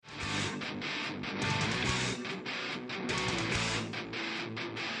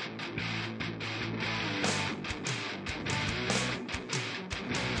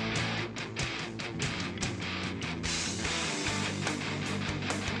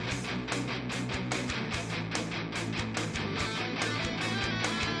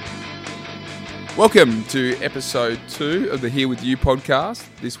Welcome to episode 2 of the Here With You podcast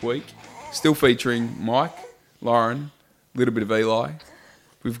this week. Still featuring Mike, Lauren, a little bit of Eli.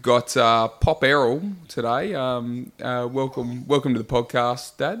 We've got Pop Errol today. Welcome to the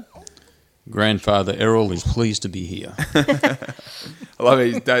podcast, Dad. Grandfather Errol is pleased to be here. I love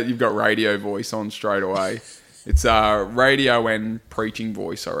it. Dad, you've got radio voice on straight away. It's radio and preaching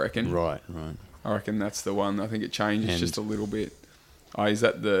voice, I reckon. Right. I reckon that's the one. I think it changes just a little bit. Oh, is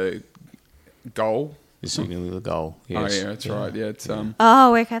that the goal? It's simply the goal, yes. Oh, yeah, that's right. Yeah, it's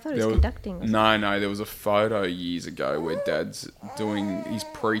Oh, okay. I thought he was conducting. No, there was a photo years ago where Dad's he's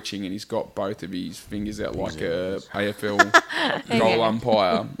preaching and he's got both of his fingers out like a AFL goal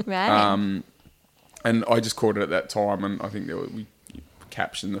umpire. Right. And I just caught it at that time, and I think we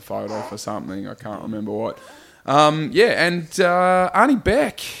captioned the photo for something. I can't remember what. And Arnie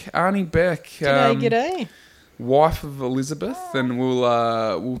Beck. G'day. Wife of Elizabeth, and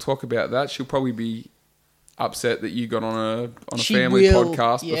we'll talk about that. She'll probably be upset that you got on a family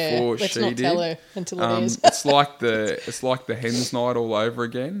podcast before let's she not did. Tell her until it is. It's like the hens night all over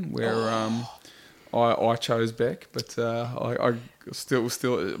again, where I chose Beck, but I still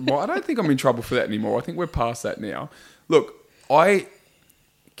I don't think I'm in trouble for that anymore. I think we're past that now. Look, I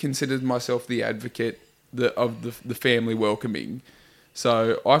considered myself the advocate of the family welcoming.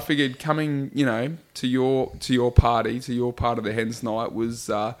 So I figured coming, to your party, to your part of the hens night was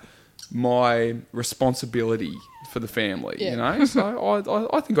my responsibility for the family. Yeah. So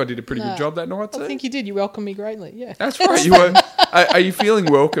I think I did a pretty good job that night too. I think you did. You welcomed me greatly. Yeah. That's right. You were. Are you feeling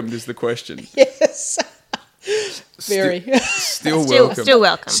welcomed? Is the question. Yes. Very. Still welcome. Still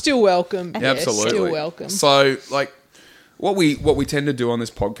welcome. Still welcome. Yeah, absolutely. Still welcome. So, what we tend to do on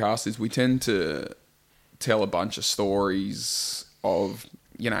this podcast is we tend to tell a bunch of stories of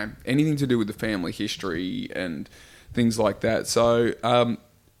anything to do with the family history and things like that. So,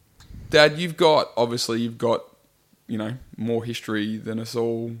 Dad, you've got more history than us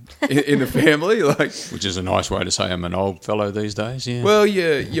all in the family, which is a nice way to say I'm an old fellow these days. Yeah. Well,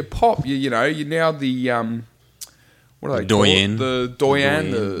 you pop. You're now the what do they call it? The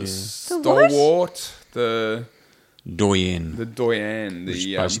doyen, the stalwart, the doyen, which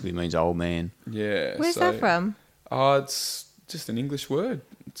basically means old man. Yeah. Where's that from? It's just an English word.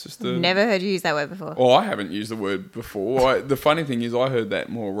 It's just Never heard you use that word before. Oh, I haven't used the word before. The funny thing is, I heard that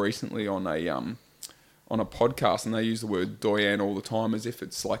more recently on a podcast, and they use the word doyen all the time as if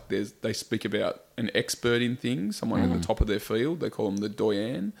it's like they speak about an expert in things, someone at the top of their field. They call them the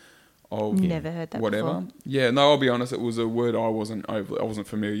doyen of Never heard that whatever. before. Yeah, no, I'll be honest. It was a word I wasn't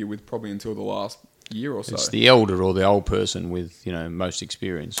familiar with probably until the last year or so. It's the elder or the old person with most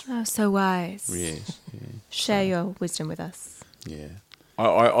experience. Oh, so wise. Yes. Yeah. Share your wisdom with us. Yeah.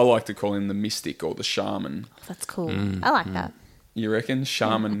 I like to call him the mystic or the shaman. Oh, that's cool. I like that. You reckon?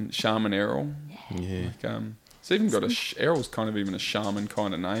 Shaman Errol? Yeah. It's even got Errol's kind of even a shaman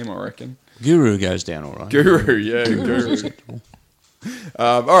kind of name, I reckon. Guru goes down all right. Guru, yeah, Guru.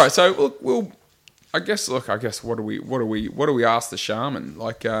 All right, so we'll I guess what do we ask the shaman?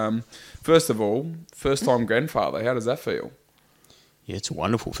 First of all, first time grandfather, how does that feel? Yeah, it's a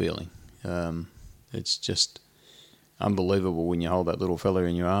wonderful feeling. It's just unbelievable when you hold that little fella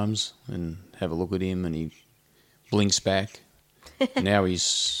in your arms and have a look at him and he blinks back. Now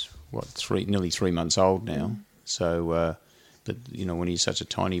he's nearly 3 months old now. So, but when he's such a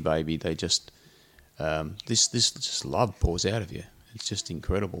tiny baby, they just this just love pours out of you. It's just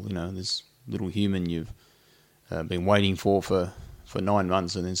incredible. This little human you've been waiting for 9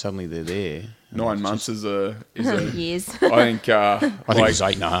 months, and then suddenly they're there. 9 months is a years. I think it's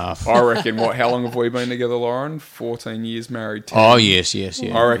 8.5. I reckon. How long have we been together, Lauren? 14 years married. 10. Oh yes, yeah.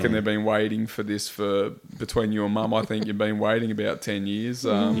 I reckon they've been waiting for this between you and Mum. I think you've been waiting about 10 years.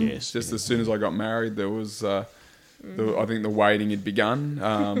 Yes. Just as soon as I got married, there was. I think the waiting had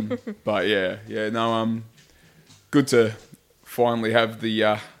begun. But good to finally have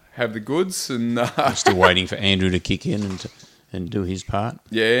the goods, and I'm still waiting for Andrew to kick in and do his part.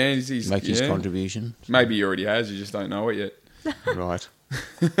 Yeah, he's make his contribution. Maybe he already has. You just don't know it yet. Right.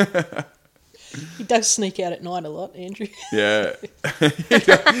 He does sneak out at night a lot, Andrew. Yeah, he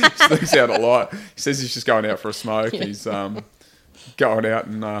sneaks out a lot. He says he's just going out for a smoke. Yeah. He's going out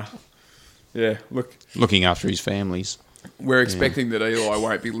and looking after his families. We're expecting that Eli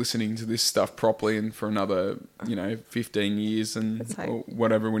won't be listening to this stuff properly and for another, 15 years and or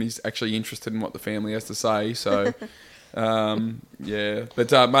whatever when he's actually interested in what the family has to say. So,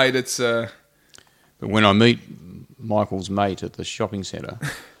 But, mate, it's... But when I meet Michael's mate at the shopping centre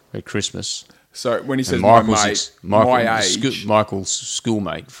at Christmas... So when he says my age... Michael's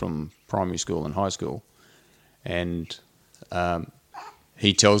schoolmate from primary school and high school, and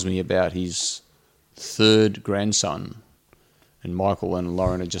he tells me about his third grandson, and Michael and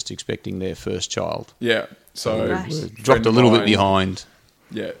Lauren are just expecting their first child. Yeah. So Right. We're dropped a little bit behind.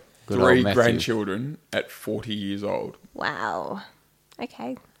 Yeah. Good old 3 Matthew. grandchildren at 40 years old. Wow.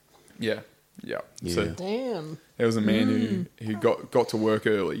 Okay. Yeah. Yeah. Yeah. So Damn. there was a man who got to work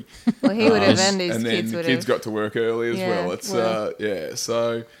early. Well, he would have, and his and then kids the would kids have. got to work early as Yeah, well. It's well. yeah.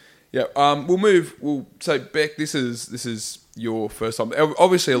 So yeah, we'll move. So Beck, this is your first time.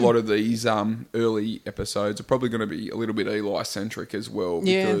 Obviously, a lot of these early episodes are probably going to be a little bit Eli centric as well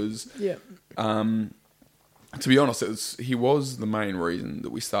Yeah. because Yeah. to be honest, he was the main reason that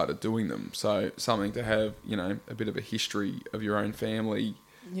we started doing them. So something to have, a bit of a history of your own family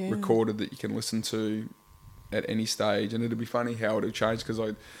Yeah. recorded that you can listen to at any stage, and it'll be funny how it'll change because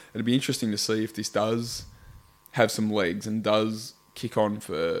it'll be interesting to see if this does have some legs and does kick on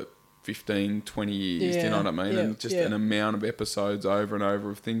for 15, 20 years. Do you know what I mean? Yeah, And just yeah. an amount of episodes over and over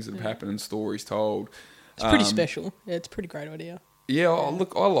of things that have happened and stories told. It's pretty special. Yeah, it's a pretty great idea. Yeah,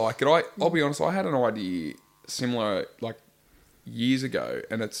 look, I like it. I'll be honest, I had an idea similar like years ago,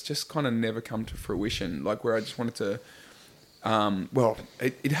 and it's just kind of never come to fruition. Like where I just wanted to. Well,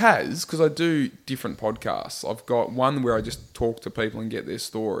 it has, because I do different podcasts. I've got one where I just talk to people and get their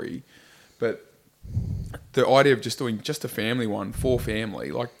story, but the idea of just doing just a family one for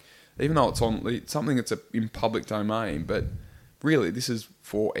family, like even though it's something that's in public domain, but really this is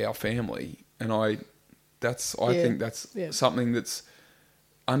for our family, and I think that's something that's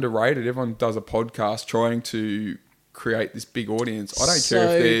underrated. Everyone does a podcast trying to create this big audience. I don't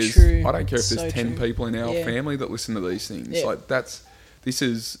care if there's 10 people in our family that listen to these things. Yeah. Like this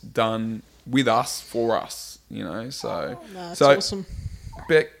is done with us for us, So It's awesome.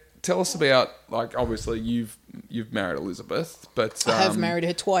 Beck, tell us about, like, obviously you've married Elizabeth, but I have married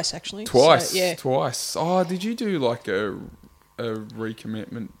her twice, actually. twice. So, yeah. Twice. Oh, did you do like a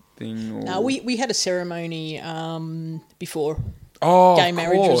recommitment thing? Or? No, we had a ceremony before. Oh, gay of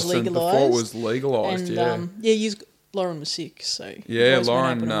marriage was course, and before it legalised. was legalised, And Lauren was sick, so yeah, Loz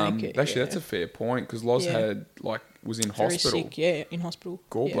weren't Lauren. able to make it, Actually, that's a fair point because Loz was in very hospital. sick. Yeah, in hospital.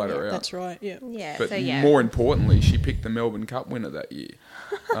 Gallbladder yeah, out. That's right. Yeah. Yeah. But so yeah. more importantly, she picked the Melbourne Cup winner that year.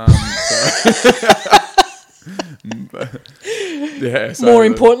 Yeah. So More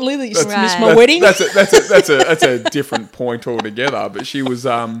importantly, that you missed my Right. wedding. That's a different point altogether. But she was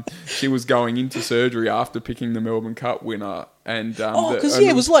going into surgery after picking the Melbourne Cup winner, and because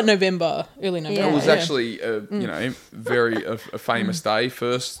it was like November, early November. it was yeah. actually very a famous day.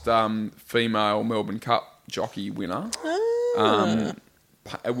 First female Melbourne Cup jockey winner.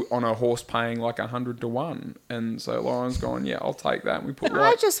 On a horse paying like 100 to 1, and so Lauren's gone, yeah, I'll take that. And we put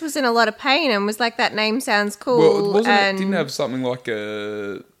I just was in a lot of pain and was like, that name sounds cool. well, it and didn't have something like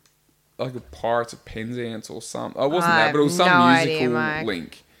a Pirates of Penzance or something. It wasn't I that, but it was have some no musical idea, Mike.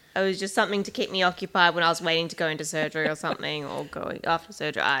 link. it was just something to keep me occupied when I was waiting to go into surgery or something, or going after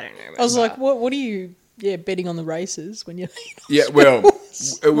surgery. I don't know. I was like, what are you? Yeah, betting on the races when you're. Yeah, well, it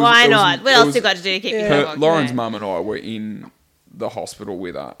was, why not? What it else was- you got to do to keep me her- occupied? Lauren's mum and I were in the hospital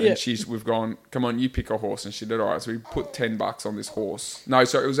with her, and Yeah. we've gone, come on, you pick a horse, and she did all right. So we put $10 on this horse. No,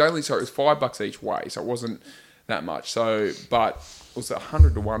 so it was $5 each way, so it wasn't that much. So, but it was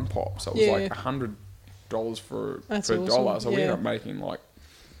 100 to 1 pop, so it was Yeah. like $100 for That's per awesome. dollar. So we Yeah. ended up making like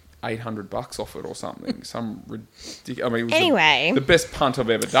 $800 off it or something. Some ridiculous. I mean, it was Anyway. the best punt I've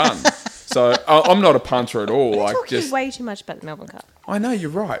ever done. So I'm not a punter at all. We're Like talking just way too much about the Melbourne Cup. I know you're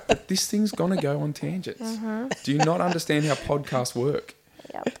right, but this thing's gonna go on tangents. Do you not understand how podcasts work?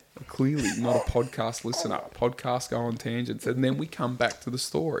 Yep. Clearly not a podcast listener. Podcasts go on tangents, and then we come back to the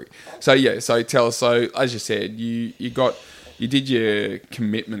story. So yeah, so tell us. So as you said, you did your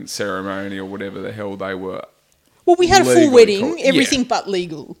commitment ceremony or whatever the hell they were. Well, we had a full Legally wedding, correct. everything but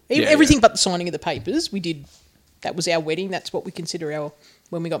legal, Yeah, everything yeah. but the signing of the papers. We did. That was our wedding. That's what we consider our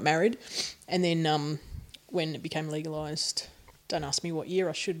when we got married, and then when it became legalised. Don't ask me what year.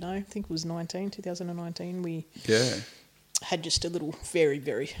 I should know. I think it was 2019. We Yeah. had just a little, very,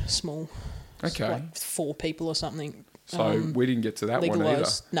 very small, Okay. like 4 people or something. So we didn't get to that one either.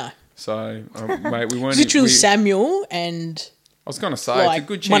 Legalised. No, So mate, we weren't. literally we- Samuel and I was going to say, like, it's a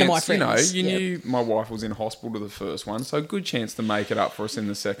good one of my chance, you know, friends, you yeah. knew my wife was in hospital to the first one, so a good chance to make it up for us in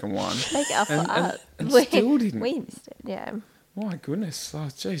the second one. Make it up for And- us. and We- still didn't. We missed it, yeah. My goodness. Oh,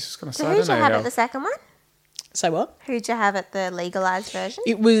 jeez, I was going to say, So I who'd don't you know have how... at the second one? say what? Who'd you have at the legalised version?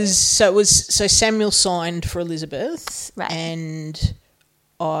 It was so Samuel signed for Elizabeth, Right. and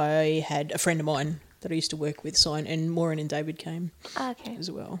I had a friend of mine that I used to work with sign, and Maureen and David came Okay.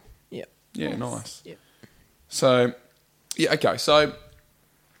 as well. Yeah, Yeah, nice. Yep. So, yeah, okay. So,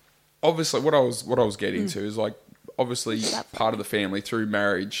 obviously, what I was getting to is like, obviously part of the family through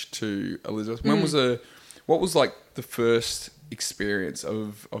marriage to Elizabeth. What was like the first experience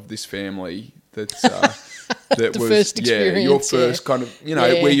of this family that that The was first your experience, first yeah. kind of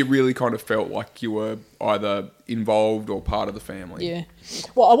where you really kind of felt like you were either involved or part of the family? Yeah.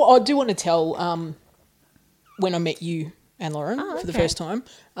 Well, I do want to tell when I met you and Lauren for the first time.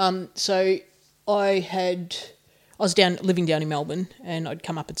 So I was living down in Melbourne, and I'd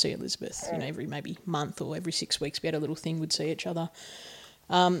come up and see Elizabeth, every maybe month or every 6 weeks. We had a little thing, we'd see each other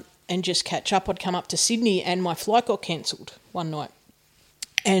and just catch up. I'd come up to Sydney, and my flight got cancelled one night,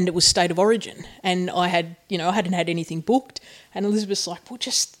 and it was State of Origin, and I hadn't had anything booked, and Elizabeth's like, well,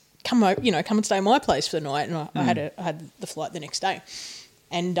 just come over, come and stay at my place for the night, and I had the flight the next day,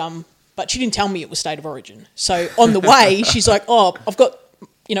 and but she didn't tell me it was State of Origin. So on the way, she's like, oh, I've got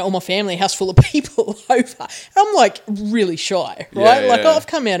all my family, a house full of people over. And I'm like really shy, right? Yeah. I've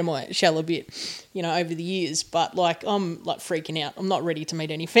come out of my shell a bit, over the years, but like I'm like freaking out. I'm not ready to meet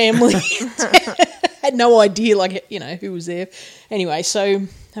any family. Had no idea, who was there. Anyway, so I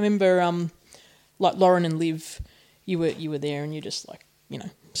remember like Lauren and Liv, you were there, and you're just like,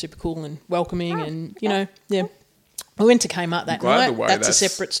 super cool and welcoming, and yeah. We went to Kmart that night. That's a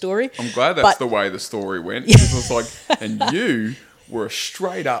separate story. I'm glad that's the way the story went. It was like, and you were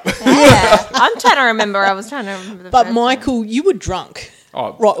straight up. Yeah, I was trying to remember. But Michael, you were drunk.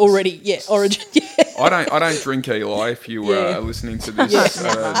 Oh, right, already. Yeah, Origin. Yeah. I don't drink Eli. If you were listening to this,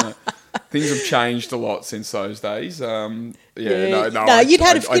 no. Things have changed a lot since those days. No, you'd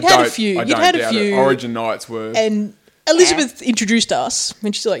had a few. You'd had a few. Origin nights were. And Elizabeth introduced us,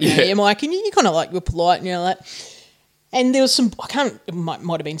 and she's like, "Yeah, Mike," and you kind of like were polite, and that. And there was some, it might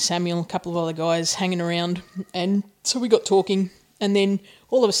have been Samuel, a couple of other guys hanging around. And so we got talking, and then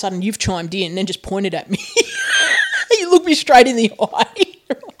all of a sudden you've chimed in and just pointed at me. You looked me straight in the eye.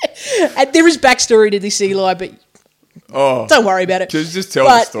 And there is backstory to this, Eli, but don't worry about it. Just tell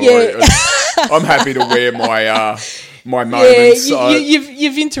the story. Yeah. I'm happy to wear my moments.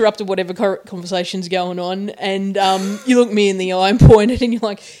 You've interrupted whatever conversation's going on, and you look me in the eye and pointed, and you're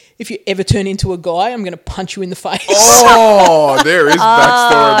like, if you ever turn into a guy, I'm going to punch you in the face. Oh, there is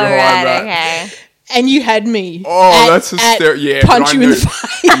backstory behind that. Okay. And you had me. Oh, that's hysterical. Yeah, punch you in the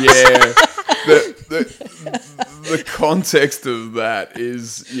face. Yeah. The context of that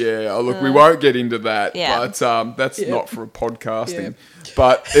is, look, we won't get into that, but that's not for podcasting. Yeah.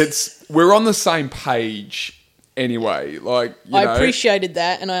 But we're on the same page anyway. Like, I appreciated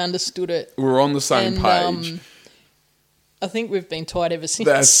that, and I understood it. We're on the same page. I think we've been tight ever since.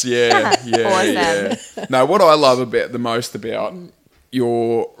 That's yeah. No, what I love the most about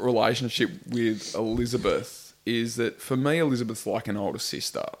your relationship with Elizabeth is that for me, Elizabeth's like an older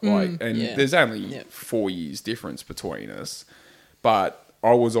sister. There's only 4 years difference between us, but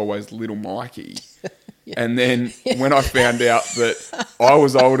I was always little Mikey. And then when I found out that I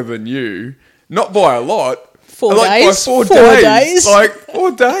was older than you, not by a lot. 4 days. By 4 days. Like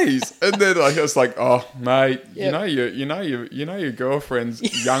 4 days. And then I was like, oh mate, you know your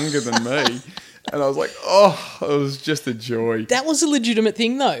girlfriend's younger than me. And I was like, oh, it was just a joy. That was a legitimate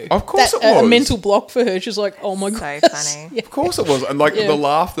thing though. Of course it was. A mental block for her. She was like, oh my god. So funny. Yeah. Of course it was. And the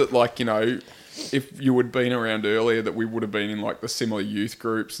laugh that if you had been around earlier, that we would have been in like the similar youth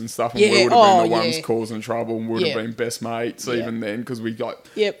groups and stuff, and we would have been the ones causing trouble, and would have been best mates even then, because we got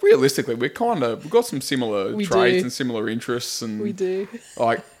realistically we've got some similar traits and similar interests, and we do.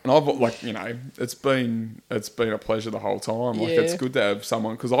 And I've it's been a pleasure the whole time. It's good to have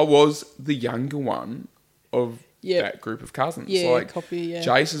someone, because I was the younger one of that group of cousins.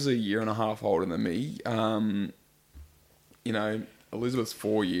 Jace is a year and a half older than me. Elizabeth's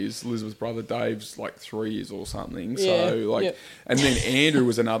 4 years. Elizabeth's brother Dave's like 3 years or something. And then Andrew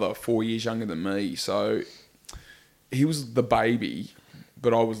was another 4 years younger than me. So he was the baby,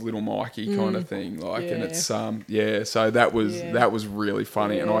 but I was little Mikey kind of thing. And it's So that was really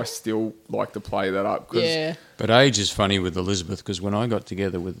funny, and I still like to play that up. But age is funny with Elizabeth, because when I got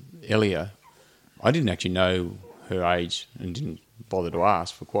together with Elia, I didn't actually know her age and didn't bother to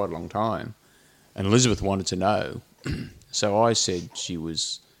ask for quite a long time. And Elizabeth wanted to know. So I said she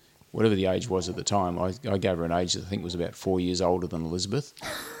was, whatever the age was at the time, I gave her an age that I think was about 4 years older than Elizabeth.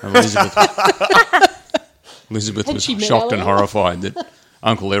 And Elizabeth was shocked and horrified that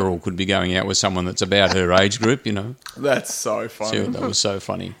Uncle Errol could be going out with someone that's about her age group, That's so funny. So that was so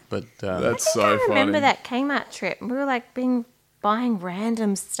funny. But that's so funny. I remember that Kmart trip. We were like buying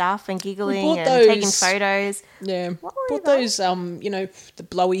random stuff and giggling and taking photos. Yeah. Bought those, the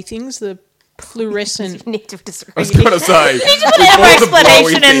blowy things, the fluorescent. You need to disagree. I was going to say. More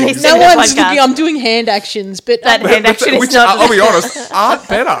explanation in this. No in the one's podcast. looking. I'm doing hand actions, but That hand action Which, is not. I'll be honest, aren't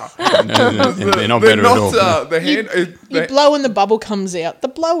better. They're not better at all. The hand. you blow and the bubble comes out. The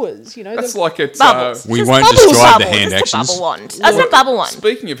blowers, That's the, like it's. Bubbles. We Just won't bubbles. describe the Bubbles. hand It's a actions. bubble wand. That's a bubble wand.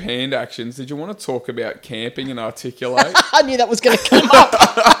 Speaking of hand actions, did you want to talk about camping and articulate? I knew that was going to come up.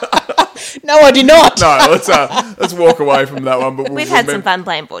 No, I did not. No, let's walk away from that one. But we'll We've had some remember- fun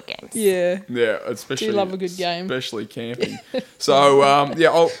playing board games. Yeah. Yeah, especially. Do love a good game. Especially camping. So I'm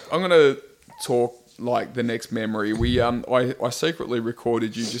going to talk like the next memory. I secretly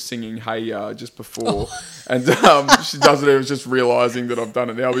recorded you just singing "Hey Ya" just before, and she does it. I was just realizing that I've done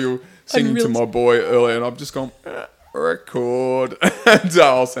it now. We were singing to my boy earlier, and I've just gone. Record, and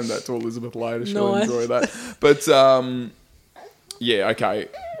I'll send that to Elizabeth later. She'll Nice. enjoy that. But okay.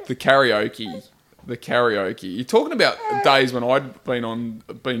 The karaoke. You're talking about days when I'd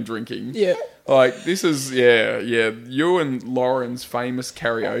been drinking. Yeah. Like this is you and Lauren's famous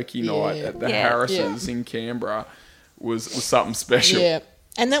karaoke night at the Yeah. Harris's in Canberra was something special. Yeah.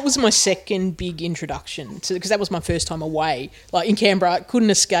 And that was my second big introduction to, because that was my first time away. Like in Canberra, couldn't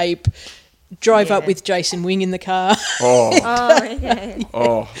escape. Drove up Yeah. with Jason Wing in the car. Oh,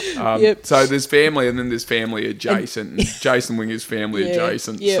 Oh, yeah. Yep. So there's family, and then there's family adjacent. And Jason Wing is family Yeah,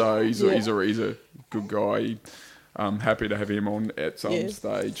 adjacent, yep, so he's yep. a good guy. I'm happy to have him on at some Yeah.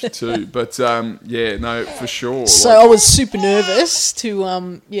 stage too. But no, for sure. So I was super nervous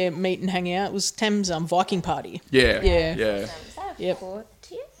to meet and hang out. It was Tam's Viking party. Yeah. Yep. 40th?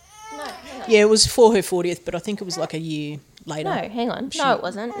 No, hang on. Yeah, it was for her 40th, but I think it was like a year later. No, hang on. No, it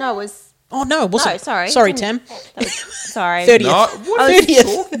wasn't. No, it was. Oh no, it wasn't. No, sorry. Sorry, It's Tam. Sorry. 30th. No, what are you 30th.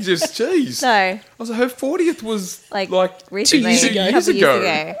 talking? Just jeez. No, I was like, her 40th was like years recently, years ago. a couple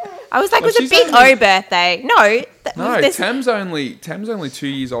ago. I was like, Like, it was a she's big only- O birthday. No, there's- Tam's only 2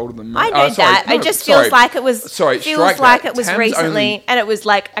 years older than me. I know Sorry, that. no, it just sorry. feels like it was. Sorry, feels strike like that. it was Tam's recently, only- and it was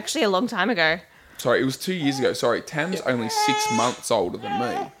like actually a long time ago. Sorry, it was 2 years ago. Sorry, Tam's only 6 months older than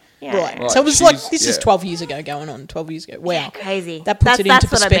me. Yeah. Right. Right, So it was like, she's- this is yeah. 12 years ago going on. 12 years ago. Wow. Crazy. That puts it into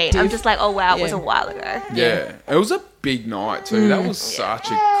That's what I mean. I'm perspective. just like, oh wow, it was Yeah. a while ago. Yeah. It was a big night too. That was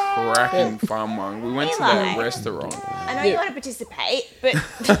such a cracking fun one. We went to that Eli. restaurant. I know Yeah. you want to participate,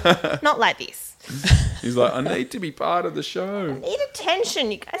 but not like this. He's like, I need to be part of the show. Need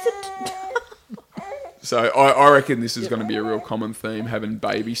attention, you guys. So I reckon this is going to be a real common theme, having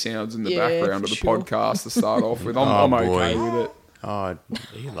baby sounds in the Yeah, background of for the sure. podcast to start off with. I'm Oh, okay boy. with it. Oh,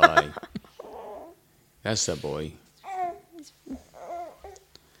 Eli. That's the boy.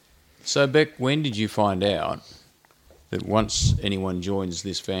 So, Beck, when did you find out that once anyone joins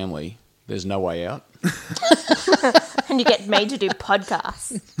this family, there's no way out? And you get made to do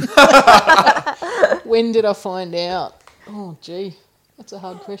podcasts. When did I find out? Oh, gee. That's a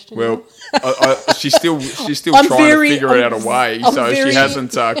hard question. Well, she's still I'm trying very- to figure out a way, I'm so very- she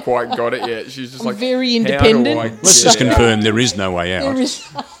hasn't quite got it yet. She's just I'm like very "How do independent. I Let's get just out?" confirm there is no way out. There is,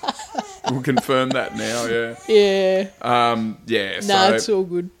 We'll confirm that now. Yeah. yeah. Yeah. No, So it's all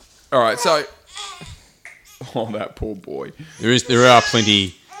good. all right. So that poor boy. There are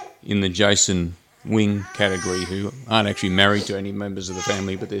plenty in the Jason Wing category who aren't actually married to any members of the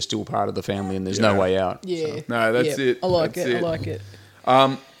family, but they're still part of the family, and there's Yeah. no way out. Yeah. No, that's Yeah. it. I like That's it. I it. like it.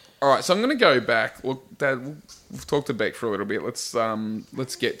 All right, so I'm going to go back. Look, Dad, we've talked to Beck for a little bit.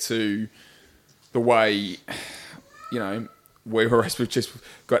 Let's get to the way, we've just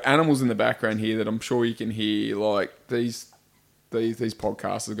got animals in the background here that I'm sure you can hear. Like these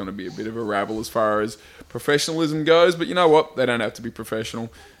podcasts are going to be a bit of a rabble as far as professionalism goes, but you know what? They don't have to be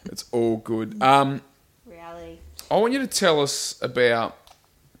professional. It's all good. Reality. I want you to tell us about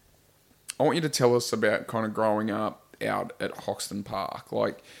kind of growing up out at Hoxton Park.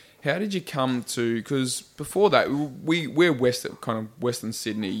 Like, how did you come to? Because before that, we're Western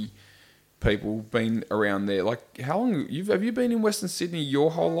Sydney people, been around there. Like, how long have you been in Western Sydney your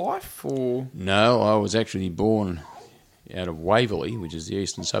whole life, or? No, I was actually born out of Waverley, which is the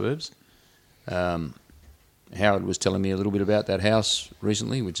eastern suburbs. Howard was telling me a little bit about that house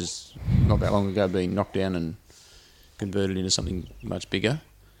recently, which is not that long ago being knocked down and converted into something much bigger.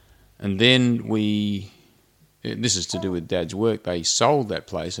 And then this is to do with Dad's work, they sold that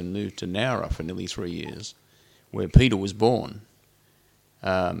place and moved to Nowra for nearly 3 years, where Peter was born.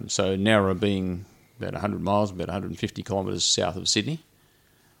 So Nowra being about 100 miles, about 150 kilometres south of Sydney.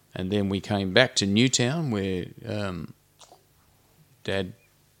 And then we came back to Newtown, where Dad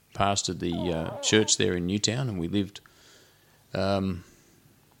pastored the church there in Newtown, and we lived,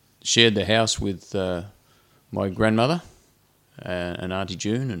 shared the house with my grandmother and Auntie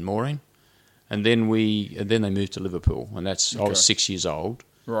June and Maureen. And then they moved to Liverpool, and I was 6 years old.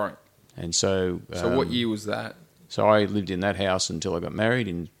 Right. And so... So what year was that? So I lived in that house until I got married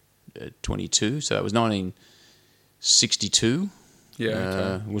in 22. So that was 1962. Yeah,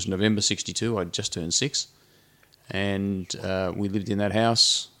 okay. It was November 62. I'd just turned 6. And we lived in that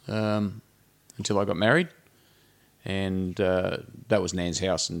house until I got married. And that was Nan's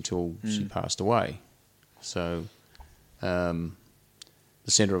house until she passed away. So the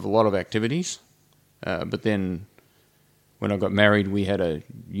centre of a lot of activities. But then when I got married, we had a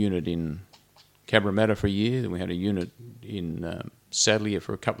unit in Cabramatta for a year. Then we had a unit in Sadleir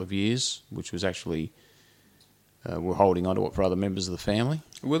for a couple of years, which was actually... we're holding on to it for other members of the family.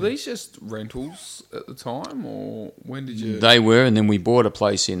 Were these just rentals at the time, or when did you... They were, and then we bought a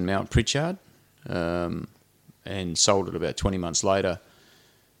place in Mount Pritchard and sold it about 20 months later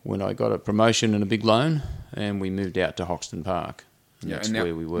when I got a promotion and a big loan, and we moved out to Hoxton Park. And that's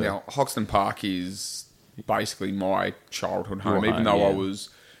where we were. Now, Hoxton Park is basically my childhood home, Your even home, though I yeah. was,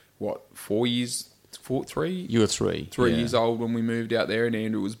 3? You were 3. 3 yeah. years old when we moved out there, and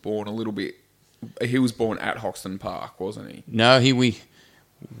Andrew was born a little bit... He was born at Hoxton Park, wasn't he? No,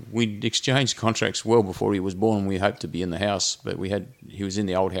 we exchanged contracts well before he was born. We hoped to be in the house, but he was in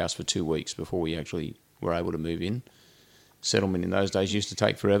the old house for 2 weeks before we actually were able to move in. Settlement in those days used to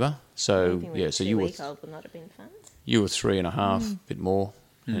take forever. So so you were old would not have been fun. You were 3.5, a bit more,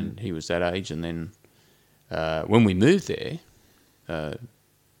 and he was that age. And then when we moved there,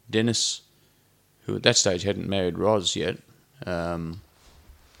 Dennis, who at that stage hadn't married Roz yet,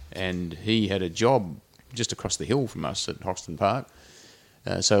 and he had a job just across the hill from us at Hoxton Park.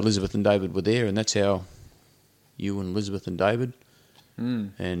 So Elizabeth and David were there, and that's how you and Elizabeth and David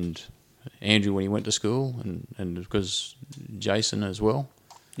and Andrew when he went to school, and because Jason as well,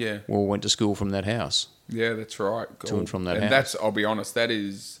 all went to school from that house. Yeah, that's right. To and from that house. And that's, I'll be honest, that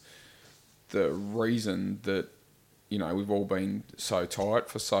is the reason that, we've all been so tight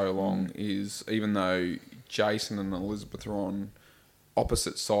for so long is even though Jason and Elizabeth are on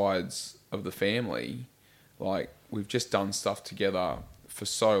opposite sides of the family, like we've just done stuff together for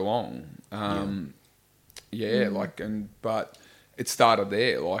so long. But it started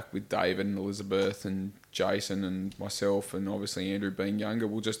there, like with David and Elizabeth and Jason and myself, and obviously Andrew being younger.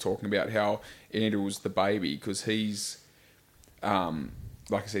 We're just talking about how Andrew was the baby because he's, like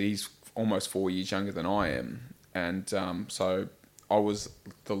I said, he's almost 4 years younger than I am, and so I was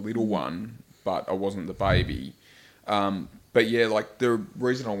the little one, but I wasn't the baby. But yeah, like the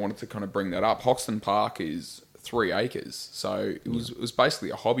reason I wanted to kind of bring that up, Hoxton Park is 3 acres, so it was basically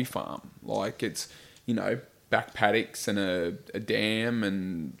a hobby farm. Like it's back paddocks and a dam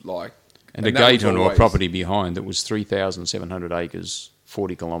and like a gate onto a property behind that was 3,700 acres,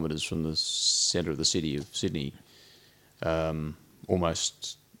 40 kilometres from the centre of the city of Sydney.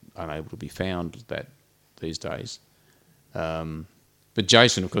 Almost unable to be found these days. But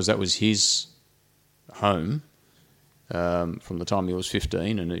Jason, of course, that was his home. From the time he was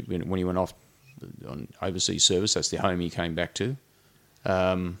 15, and when he went off on overseas service, that's the home he came back to.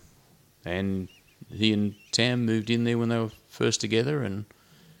 And he and Tam moved in there when they were first together, and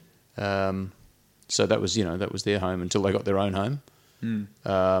so that was their home until they got their own home.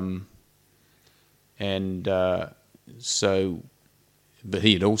 But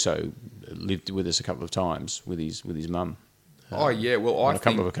he had also lived with us a couple of times with his mum. On a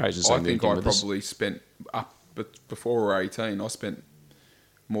couple of occasions. I think I probably spent but before we were 18, I spent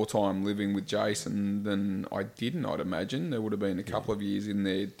more time living with Jason than I did, and I'd imagine. There would have been a couple of years in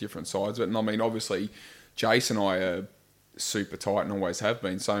there, different sides of it. And I mean, obviously, Jason and I are super tight and always have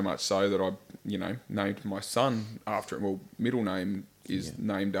been, so much so that I, named my son after him. Well, middle name is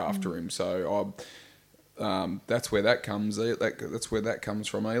named after him. So that's where that comes. That's where that comes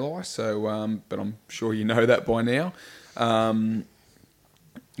from, Eli. So, but I'm sure you know that by now.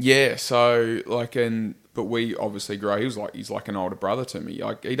 But we obviously grew. He's like an older brother to me.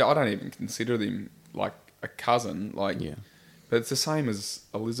 Like I don't even consider him like a cousin. But it's the same as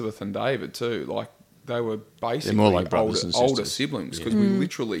Elizabeth and David too. Like they were basically more like brothers and older sisters. siblings because we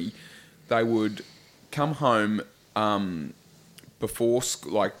literally they would come home before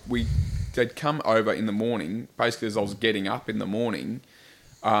school. Like they'd come over in the morning. Basically, as I was getting up in the morning,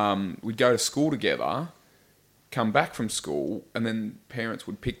 we'd go to school together, come back from school, and then parents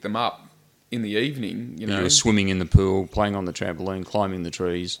would pick them up in the evening, You were swimming in the pool, playing on the trampoline, climbing the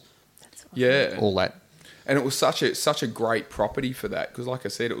trees. All that. And it was such a great property for that because, like I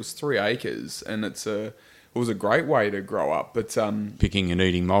said, it was 3 acres, and it was a great way to grow up. But picking and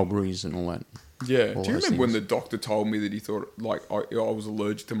eating mulberries and all that. Yeah. Do you remember when the doctor told me that he thought like I was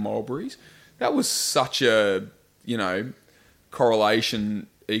allergic to mulberries? That was such a correlation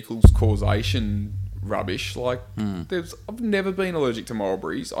equals causation rubbish. Like, I've never been allergic to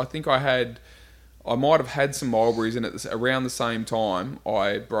mulberries. I think I might have had some mulberries, and around the same time,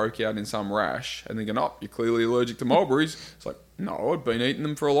 I broke out in some rash, and thinking, oh, you're clearly allergic to mulberries. It's like, no, I'd been eating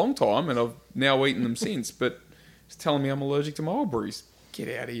them for a long time, and I've now eaten them since, but it's telling me I'm allergic to mulberries. Get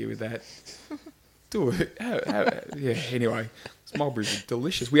out of here with that. Do it. Yeah, anyway, mulberries are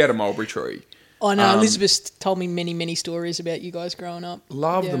delicious. We had a mulberry tree. I know, Elizabeth told me many, many stories about you guys growing up.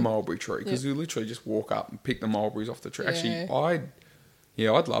 Love the mulberry tree, because we literally just walk up and pick the mulberries off the tree. Yeah. Actually,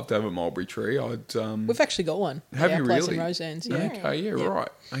 I'd love to have a mulberry tree. We've actually got one. Have at you our place really? in Roseanne's, yeah. Okay, yeah, right.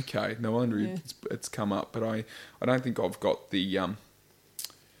 Okay, no wonder it's come up. But I don't think I've got the.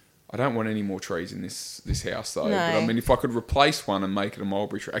 I don't want any more trees in this house though. No. But I mean, if I could replace one and make it a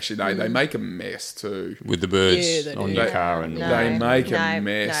mulberry tree, actually, they make a mess too. With the birds Yeah, they on do. your car and No. They make a No,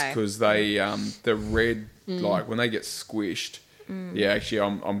 mess no. because they the red like when they get squished. Yeah, actually,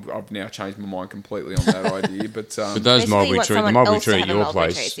 I've now changed my mind completely on that idea. But But those Basically, mulberry what tree, the someone mulberry else tree had at a your mulberry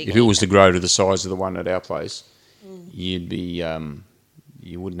place, tree, so you if can it was eat to grow to the size of the one at our place, you'd be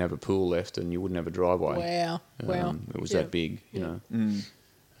you wouldn't have a pool left and you wouldn't have a driveway. Wow. It was Yeah. that big, you know.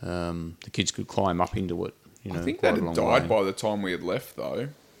 The kids could climb up into it. You know, I think quite that a had long died way. by the time we had left, though.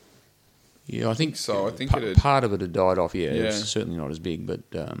 Yeah, I think so. I think part of it had died off. Yeah, it was Yeah. certainly not as big. But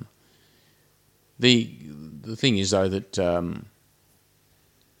the thing is though that,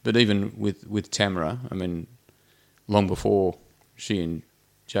 but even with Tamara, I mean, long before she and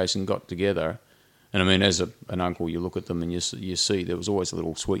Jason got together, and I mean, as an uncle, you look at them and you see there was always a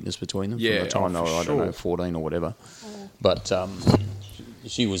little sweetness between them Yeah, from the time they were, I don't know, 14 or whatever. But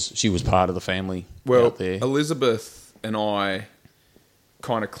she was part of the family out there. Elizabeth and I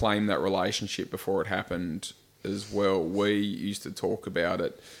kind of claimed that relationship before it happened as well. We used to talk about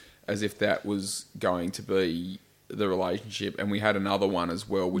it as if that was going to be the relationship, and we had another one as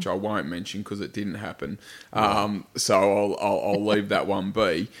well, which I won't mention because it didn't happen. So I'll leave that one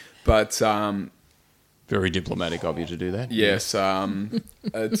be. But very diplomatic of you to do that. yes,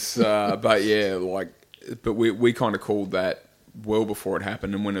 it's but yeah, but we kind of called that well before it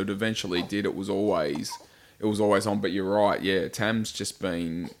happened, and when it eventually did, it was always on. But you're right, yeah. Tam's just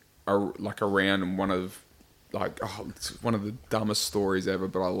been around, and it's one of the dumbest stories ever,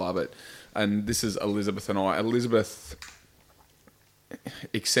 but I love it. And this is Elizabeth and I. Elizabeth,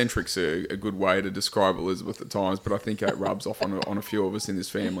 eccentric's a good way to describe Elizabeth at times, but I think that rubs off on a few of us in this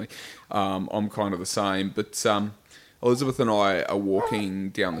family. I'm kind of the same, but Elizabeth and I are walking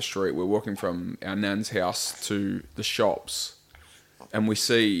down the street. We're walking from our nan's house to the shops, and we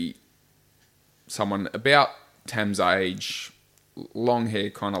see someone about Tam's age, long hair,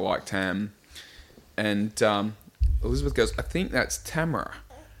 kind of like Tam, and Elizabeth goes, "I think that's Tamara,"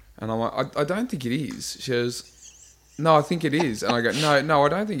 and I'm like, "I don't think it is." She goes, "No, I think it is," and I go, "No, I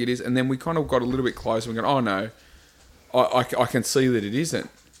don't think it is." And then we kind of got a little bit closer. And we go, "Oh no, I can see that it isn't."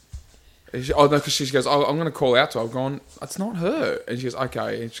 Because she goes, I'm going to call out to her. I've gone, it's not her. And she goes,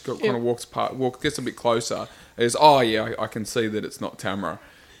 okay. And she kind of gets a bit closer. And goes, oh yeah, I can see that it's not Tamara.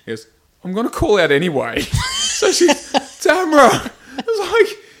 He goes, I'm going to call out anyway. So she's, Tamara. I was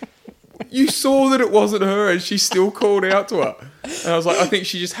like, you saw that it wasn't her, and she still called out to her. And I was like, I think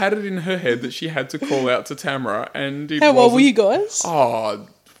she just had it in her head that she had to call out to Tamara. And How old were you guys? Oh,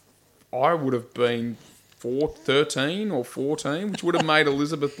 I would have been 13 or 14, which would have made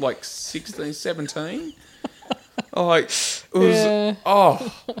Elizabeth like 16, 17. Like, it was, it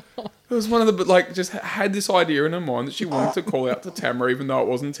was one of the, like, just had this idea in her mind that she wanted to call out to Tamara, even though it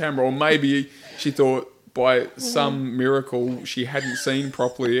wasn't Tamara. Or maybe she thought by some miracle she hadn't seen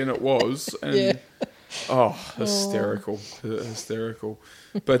properly and it was. And, hysterical.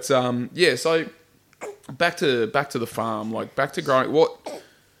 But, so back to the farm, like, back to growing, what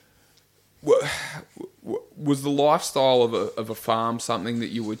was the lifestyle of a farm something that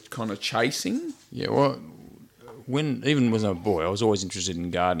you were kind of chasing? Yeah, well, even when I was a boy, I was always interested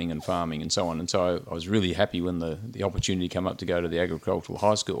in gardening and farming and so on. And so I was really happy when the opportunity came up to go to the agricultural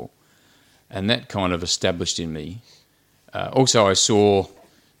high school. And that kind of established in me. Also, I saw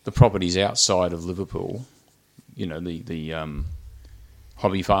the properties outside of Liverpool, you know, the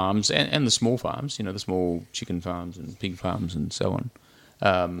hobby farms and the small farms, you know, the small chicken farms and pig farms and so on.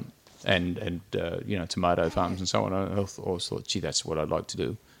 And you know, tomato farms and so on. I always thought, gee, that's what I'd like to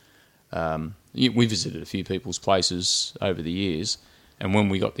do. We visited a few people's places over the years, and when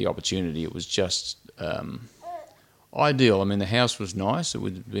we got the opportunity, it was just ideal. I mean, the house was nice. It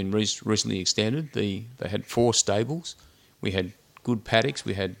had been recently extended. They had 4 stables. We had good paddocks.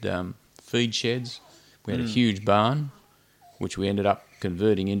 We had feed sheds. We had a huge barn, which we ended up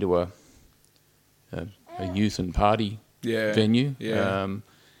converting into a youth and party venue. Yeah.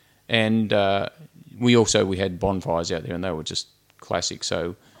 And we had bonfires out there, and they were just classic.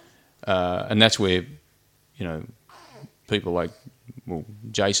 So, and that's where, you know, people like, well,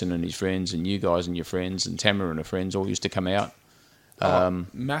 Jason and his friends, and you guys and your friends, and Tamara and her friends all used to come out.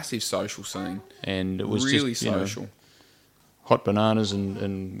 Massive social scene. And it was really just, you know, social. hot bananas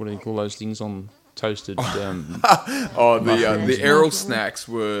and what do you call those things on toasted? The Errol snacks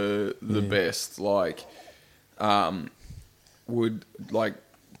were the best. Like,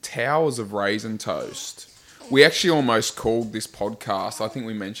 towers of raisin toast. We actually almost called this podcast, I think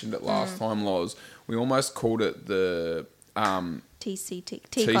we mentioned it last time, Loz. We almost called it the TCT,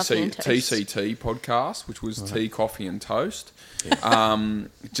 tea, coffee and toast. TCT podcast, which was tea, coffee and toast.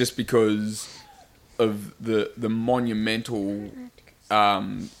 Just because of the monumental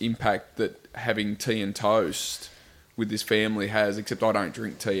impact that having tea and toast with this family has, except I don't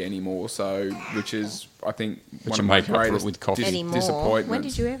drink tea anymore, so which is, I think, one of my greatest with coffee. disappointments. When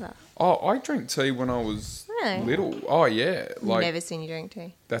did you ever? Oh, I drank tea when I was Really? little. Oh, yeah. Like, Never seen you drink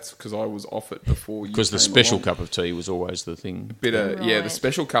tea. that's because I was off it before you Because the came special along. cup of tea was always the thing. The Right.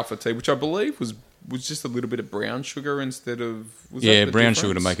 special cup of tea, which I believe was just a little bit of brown sugar instead of... Was Yeah, that the brown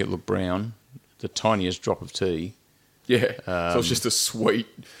sugar to difference? make it look brown. The tiniest drop of tea. Yeah, so it's just a sweet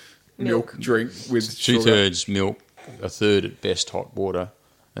milk drink with sugar. 2/3 milk, 1/3 at best hot water,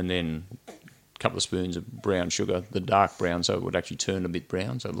 and then a couple of spoons of brown sugar, the dark brown, so it would actually turn a bit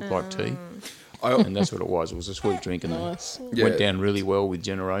brown, so it looked like tea. And that's what it was. It was a sweet drink, and Nice. Yeah. went down really well with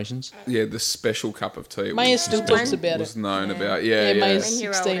generations. Yeah, the special cup of tea. Maya was- still talks about was it. known about. Yeah, Yeah, Maya's When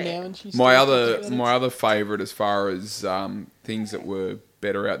you're 16 older. now, and she's My still other talks about my other favourite as far as things that were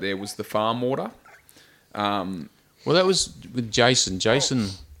better out there was the farm water. Well, that was with Jason. Jason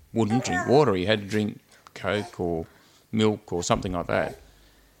wouldn't drink water. He had to drink Coke or milk or something like that.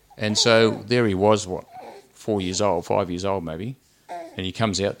 And so there he was, 5 years old maybe, and he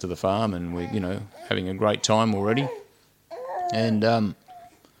comes out to the farm, and we're, you know, having a great time already. And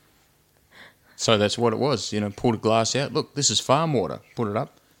so that's what it was, you know, pulled a glass out. Look, this is farm water. Put it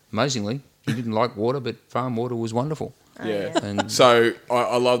up. Amazingly, he didn't like water, but farm water was wonderful. Yeah. And So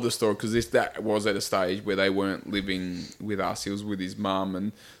I love the story because that was at a stage where they weren't living with us. He was with his mum,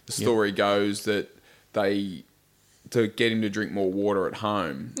 and the story goes that to get him to drink more water at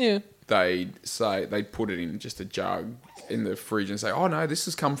home, Yeah. they'd put it in just a jug in the fridge and say, "Oh no, this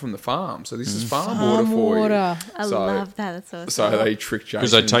has come from the farm, so this is farm water for water. you." I So- love that. That's awesome. So they tricked Jason.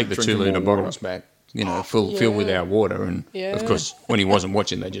 because they take the drinking 2 litre more water. bottles back, you know, fill with our water, and Yeah. of course when he wasn't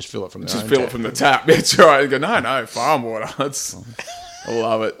watching, they just fill it from their Just own fill tap. it from the tap. That's right. They go, no, farm water. I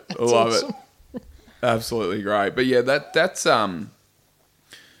love it. I love awesome. it. Absolutely great. But yeah, that's under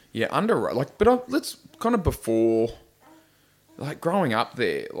like. But let's kind of before, like growing up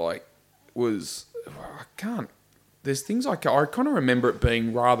there, like was I can't. There's things I kind of remember it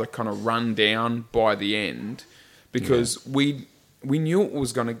being rather kind of run down by the end because we knew it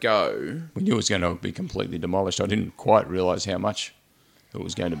was going to go. We knew it was going to be completely demolished. I didn't quite realise how much it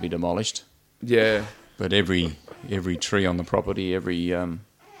was going to be demolished. Yeah. But every tree on the property, every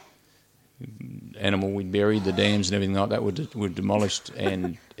animal we buried, the dams and everything like that were demolished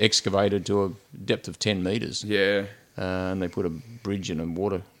and excavated to a depth of 10 metres. Yeah. And they put a bridge and a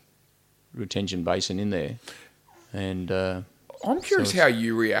water retention basin in there. And I'm curious how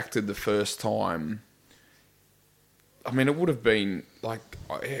you reacted the first time. I mean, it would have been like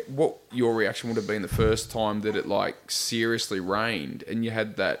what your reaction would have been the first time that it like seriously rained and you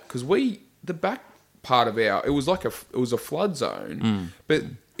had that because the back part of it was like it was a flood zone, but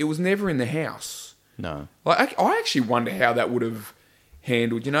it was never in the house. no. Like I actually wonder how that would have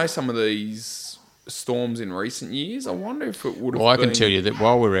handled. You know, some of these storms in recent years. I wonder if it would have. Well, I can been- tell you that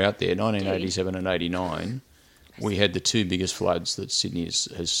while we were out there, 1987 and 89, we had the two biggest floods that Sydney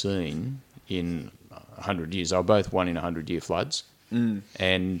has seen in 100 years. They were both 1 in 100-year floods.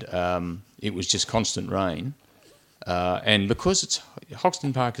 And it was just constant rain. And because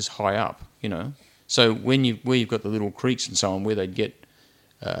Hoxton Park is high up, you know, so where you've got the little creeks and so on where they'd get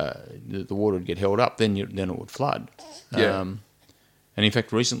the water would get held up, then it would flood. Yeah. And in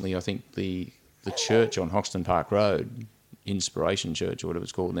fact, recently, I think the church on Hoxton Park Road, Inspiration Church or whatever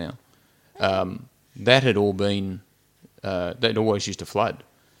it's called now, that had all been that always used to flood,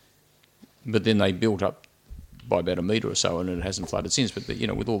 but then they built up by about a metre or so, and it hasn't flooded since. But you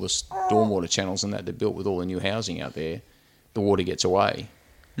know, with all the stormwater channels and that they built with all the new housing out there, the water gets away.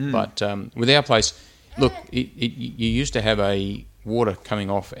 But with our place, look, you used to have a water coming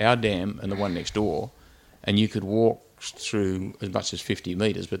off our dam and the one next door, and you could walk through as much as 50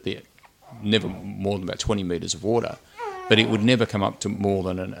 metres, but never more than about 20 metres of water. But it would never come up to more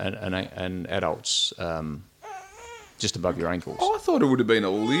than an adult's just above your ankles. I thought it would have been a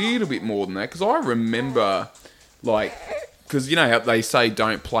little bit more than that because I remember, like, because you know how they say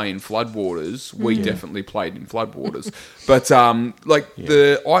don't play in floodwaters. We definitely played in floodwaters, but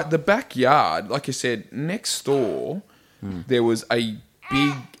the backyard, like you said, next door, there was a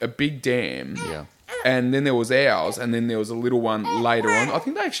big dam. Yeah. And then there was ours, and then there was a little one later on. I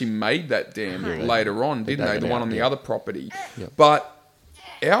think they actually made that dam later on, didn't they? The one on the other property. Yeah. But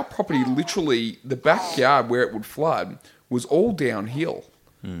our property, literally, the backyard where it would flood was all downhill.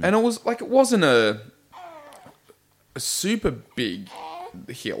 And it was like, it wasn't a super big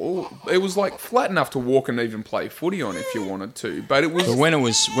hill. It was like flat enough to walk and even play footy on if you wanted to. But it was... But when it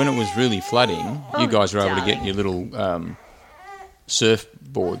was really flooding, you guys were able to get your little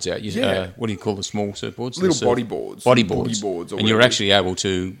surfboards out. What do you call the small surfboards? Little bodyboards. Bodyboards. And you're actually able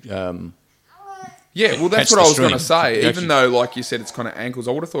to... well, that's catch what the I was going to stream. say. You Even actually- though, like you said, it's kind of ankles,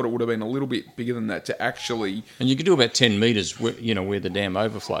 I would have thought it would have been a little bit bigger than that to actually... And you could do about 10 metres, where the dam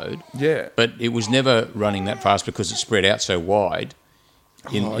overflowed. Yeah. But it was never running that fast because it spread out so wide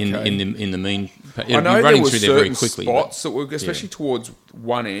in the mean... I know there were through there very certain quickly, spots that were, especially towards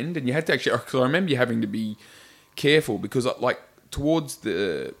one end, and you had to actually... Because I remember you having to be careful because, like, towards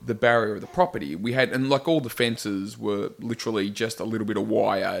the barrier of the property, we had... And, like, all the fences were literally just a little bit of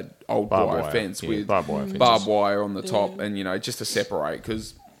wire, old Barbed wire wire, fence yeah, with barbed wire fences. barbed wire on the top and, just to separate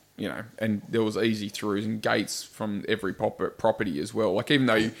because... and there was easy throughs and gates from every property as well. Like, even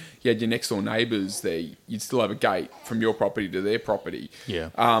though you had your next door neighbours there, you'd still have a gate from your property to their property. Yeah.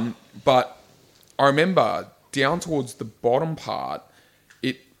 But I remember down towards the bottom part,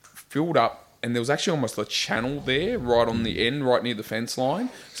 it filled up and there was actually almost a channel there right on the end, right near the fence line.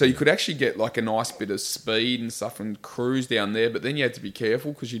 So you could actually get like a nice bit of speed and stuff and cruise down there. But then you had to be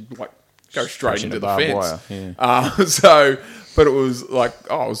careful because you'd like go straight into the barbed fence. wire, But it was like,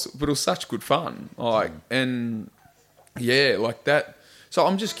 but it was such good fun. Like, and yeah, like that. So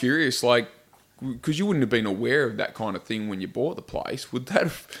I'm just curious, like, because you wouldn't have been aware of that kind of thing when you bought the place. Would that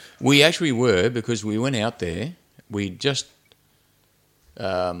have... We actually were, because we went out there. We just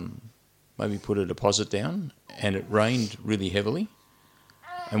maybe put a deposit down, and it rained really heavily.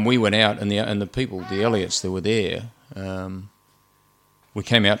 And we went out, and the people, the Elliots that were there, we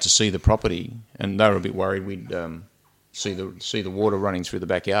came out to see the property, and they were a bit worried we'd see the water running through the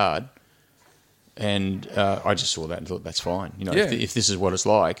backyard. And I just saw that and thought, that's fine. If this is what it's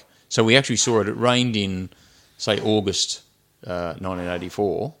like. So we actually saw it. It rained in, say, August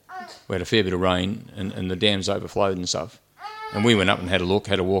 1984. We had a fair bit of rain, and the dams overflowed and stuff. And we went up and had a look,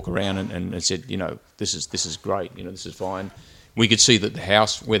 had a walk around, and said, this is great. This is fine. We could see that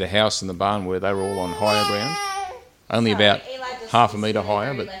where the house and the barn were, they were all on higher ground, only about half a metre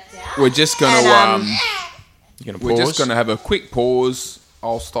higher. But we're just going to we're just going to have a quick pause.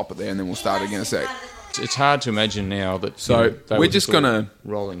 I'll stop it there, and then we'll start again in a sec. It's hard to imagine now that. So they we're were just all going to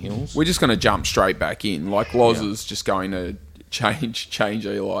rolling hills. We're just going to jump straight back in. Like Loz is just going to change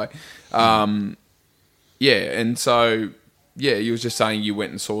Eli. And so you was just saying you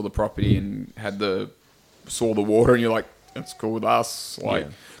went and saw the property and saw the water, and you're like, that's cool with us, like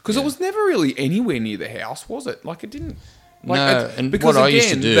because it was never really anywhere near the house, was it? Like it didn't. Like, no, and because what again, I used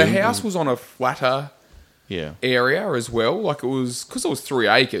to do, the house was on a flatter. Yeah. Area as well, like it was because it was 3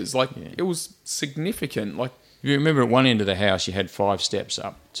 acres, like it was significant. Like you remember, at one end of the house, you had 5 steps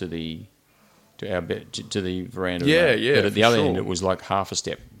up to our bed, to the veranda. But at the other end, it was like half a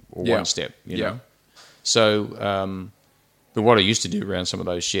step or 1 step. You know? So, but what I used to do around some of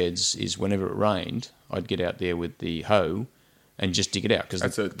those sheds is, whenever it rained, I'd get out there with the hoe and just dig it out. Cause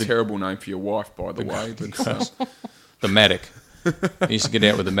that's a terrible name for your wife, by the way. But the mattock. I used to get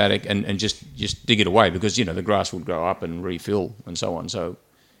out with the mattock and just dig it away, because the grass would grow up and refill and so on. So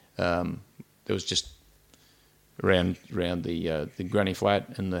there was just around the granny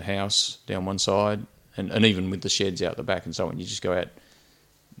flat and the house down one side, and even with the sheds out the back and so on. You just go out,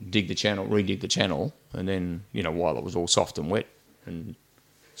 dig the channel, redig the channel, and then while it was all soft and wet, and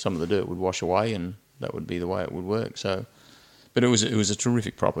some of the dirt would wash away, and that would be the way it would work. So, but it was a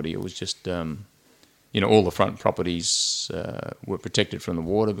terrific property. It was just. All the front properties were protected from the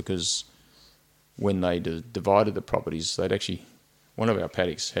water, because when they divided the properties, one of our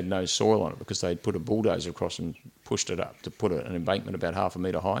paddocks had no soil on it, because they'd put a bulldozer across and pushed it up to put an embankment about half a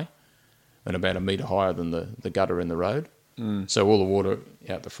metre high and about a metre higher than the gutter in the road. So all the water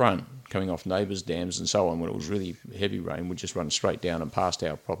out the front, coming off neighbours' dams and so on, when it was really heavy rain, would just run straight down and past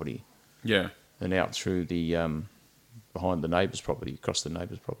our property. Yeah. And out through the behind the neighbour's property, across the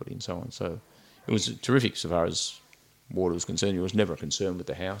neighbour's property and so on. So it was terrific so far as water was concerned. It was never a concern with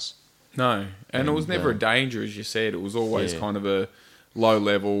the house. No, and it was never a danger, as you said. It was always kind of a low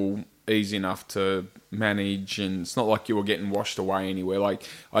level, easy enough to manage, and it's not like you were getting washed away anywhere. Like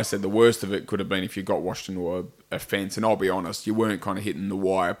I said, the worst of it could have been if you got washed into a fence, and I'll be honest, you weren't kind of hitting the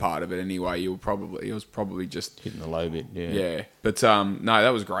wire part of it anyway. It was probably just hitting the low bit. Yeah. Yeah, but no, that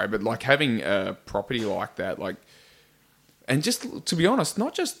was great. But like having a property like that, like, and just to be honest,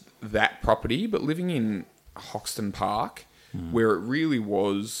 not just that property, but living in Hoxton Park, where it really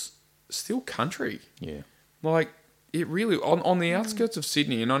was still country. Yeah. Like, it really, on the outskirts of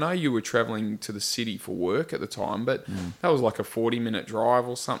Sydney, and I know you were travelling to the city for work at the time, but that was like a 40-minute drive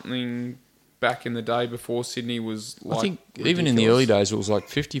or something back in the day before Sydney was like I think ridiculous. even in the early days, it was like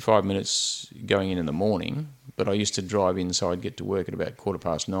 55 minutes going in the morning, but I used to drive in so I'd get to work at about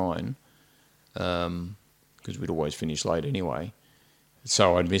 9:15, because we'd always finish late anyway.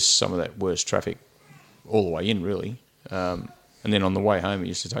 So I'd miss some of that worst traffic all the way in, really. And then on the way home, it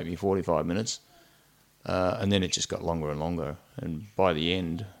used to take me 45 minutes. And then it just got longer and longer. And by the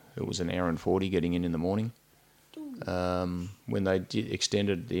end, it was 1:40 getting in the morning. When they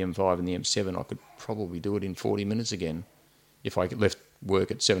extended the M5 and the M7, I could probably do it in 40 minutes again if I left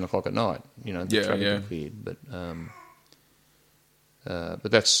work at 7 o'clock at night. You know, the traffic had cleared.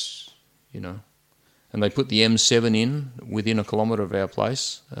 But that's, you know. And they put the M7 in within a kilometre of our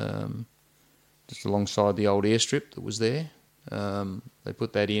place, just alongside the old airstrip that was there. They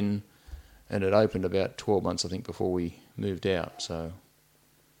put that in, and it opened about 12 months, I think, before we moved out. So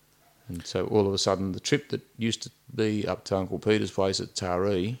all of a sudden, the trip that used to be up to Uncle Peter's place at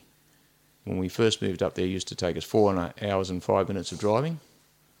Taree, when we first moved up there, used to take us 4 hours and 5 minutes of driving.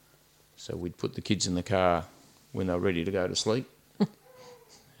 So we'd put the kids in the car when they were ready to go to sleep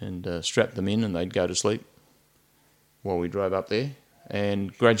and strap them in, and they'd go to sleep while we drove up there.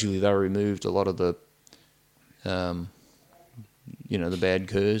 And gradually they removed a lot of the, the bad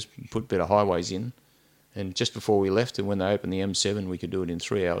curves, put better highways in. And just before we left, and when they opened the M7, we could do it in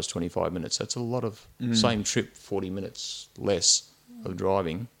 3 hours, 25 minutes. That's a lot of, same trip, 40 minutes less of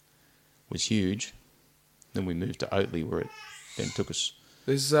driving was huge. Then we moved to Oatley, where it then took us.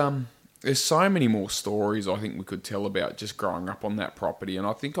 There's so many more stories I think we could tell about just growing up on that property, and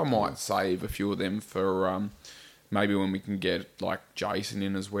I think I might save a few of them for maybe when we can get like Jason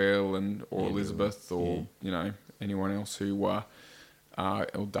in as well, or Elizabeth, or anyone else who, or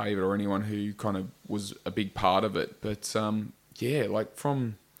David, or anyone who kind of was a big part of it. But like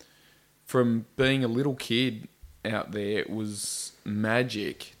from being a little kid out there, it was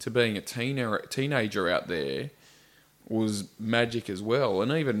magic, to being a teenager out there was magic as well.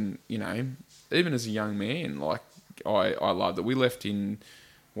 And even as a young man, like I loved it. We left in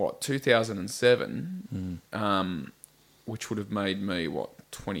 2007, which would have made me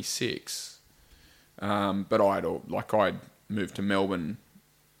 26. But I'd moved to Melbourne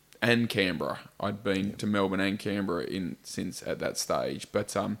and Canberra. I'd been to Melbourne and Canberra since at that stage.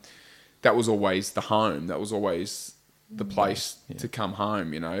 But that was always the home. That was always the place to come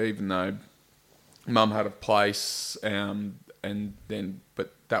home. Even though Mum had a place,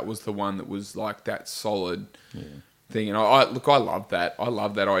 but that was the one that was like that solid thing. And I love that. I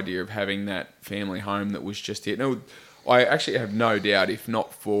love that idea of having that family home that was just it. And I actually have no doubt, if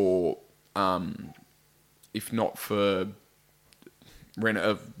not for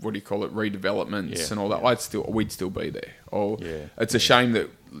redevelopments and all that, we'd still be there. It's a shame that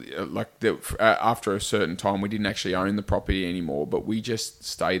after a certain time we didn't actually own the property anymore, but we just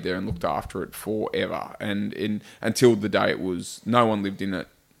stayed there and looked after it forever, and until the day no one lived in it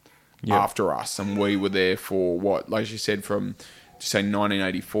after us, and we were there for like you said, from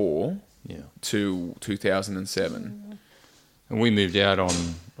 1984 to 2007. And we moved out on,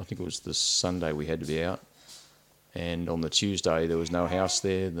 I think it was the Sunday we had to be out. And on the Tuesday, there was no house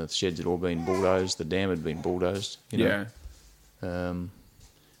there. The sheds had all been bulldozed. The dam had been bulldozed. And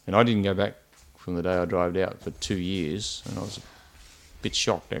I didn't go back from the day I drove out for 2 years. And I was a bit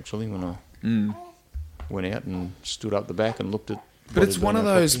shocked, actually, when I went out and stood up the back and looked at. But it's one of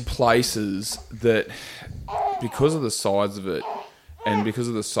those places that, because of the size of it and because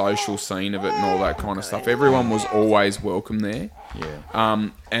of the social scene of it and all that kind of stuff, everyone was always welcome there. Yeah.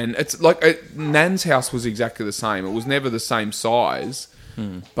 And it's like Nan's house was exactly the same. It was never the same size,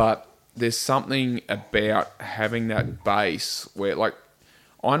 but there's something about having that base where, like,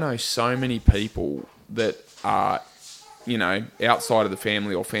 I know so many people that are, outside of the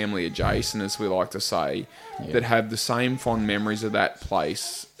family or family adjacent, as we like to say, that have the same fond memories of that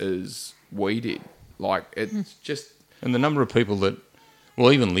place as we did. Like, it's just... And the number of people that,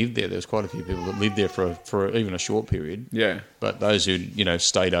 even lived there, there's quite a few people that lived there for even a short period. Yeah. But those who,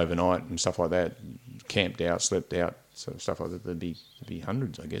 stayed overnight and stuff like that, camped out, slept out, so stuff like that, there'd be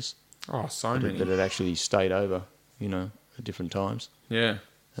hundreds, I guess. Oh, so many. That had actually stayed over, at different times. Yeah.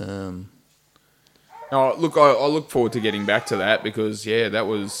 Oh, look, I look forward to getting back to that because that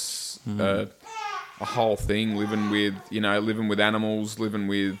was a whole thing. Living with animals, living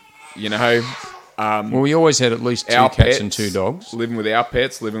with Well, we always had at least 2 our cats pets, and 2 dogs. living with our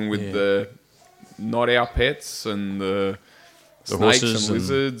pets, living with the not our pets and the snakes horses and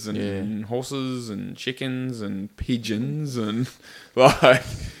lizards and horses and chickens and pigeons and like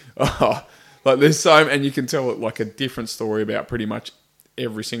there's so, and you can tell like a different story about pretty much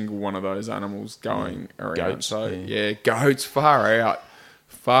every single one of those animals going around. Goats, Goats far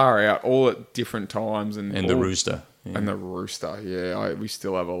out, all at different times, and the rooster. Yeah. And the rooster, we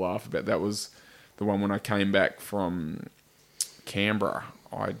still have a laugh about that. Was the one when I came back from Canberra.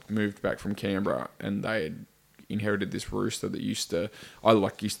 I moved back from Canberra, and they had inherited this rooster that used to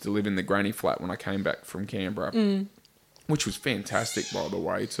live in the granny flat when I came back from Canberra, which was fantastic, by the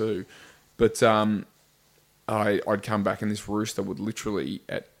way, too. But I'd come back, and this rooster would literally,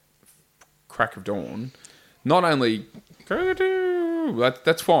 at crack of dawn, not only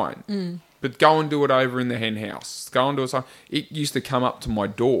that's fine, but go and do it over in the hen house. Go and do it. It used to come up to my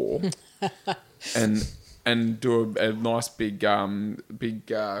door and do a nice big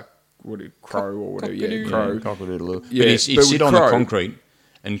crow or whatever. Yeah, crow. Cock-a-doodle-doo. Yeah, but he'd but sit with on crow. the concrete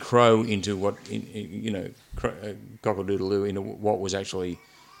and crow into cock-a-doodle-doo into what was actually,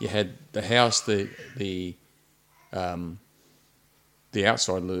 you had the house, the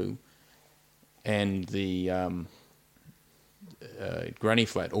outside loo, and the granny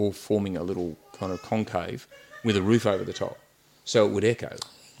flat all forming a little kind of concave with a roof over the top, so it would echo.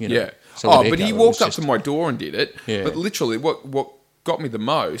 Yeah. So it would But echo. he It walked was up just- to my door and did it. Yeah. But literally, what got me the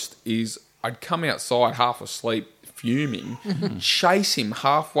most is I'd come outside half asleep, fuming, chase him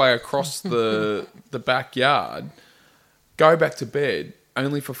halfway across the backyard, go back to bed,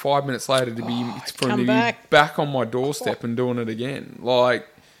 only for 5 minutes later to be come be back. back on my doorstep and doing it again. Like,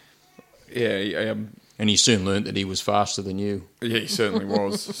 And he soon learned that he was faster than you. yeah, he certainly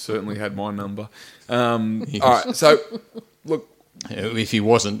was. Certainly had my number. All right, so look. If he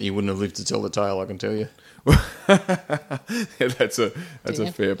wasn't, he wouldn't have lived to tell the tale, I can tell you. Yeah, that's a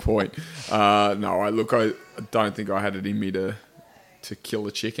fair point. I don't think I had it in me to kill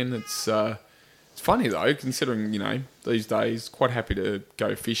a chicken. It's funny though, considering these days, quite happy to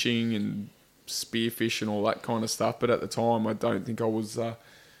go fishing and spearfish and all that kind of stuff. But at the time, I don't think I was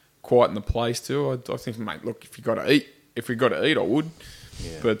quite in the place to. I think, mate, look, if we got to eat, I would.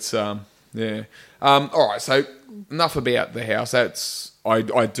 Yeah. But yeah. All right, so enough about the house. I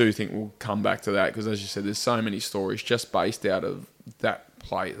do think we'll come back to that because, as you said, there's so many stories just based out of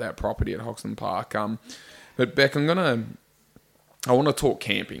that property at Hoxton Park. But Beck, I want to talk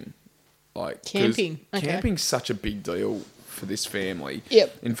camping. Like 'cause Camping, okay. Camping's such a big deal for this family.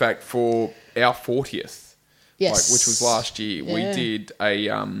 Yep. In fact, for our 40th, Yes. which was last year, Yeah.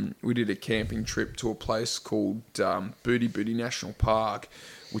 we did a camping trip to a place called Booty Booty National Park,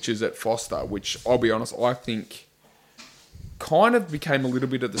 which is at Foster. Which, I'll be honest, I think kind of became a little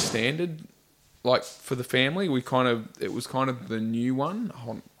bit of the standard, like for the family. It was kind of the new one.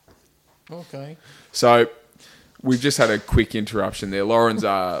 Okay. So we've just had a quick interruption there. Lauren's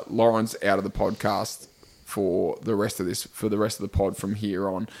out of the podcast for the rest of the pod from here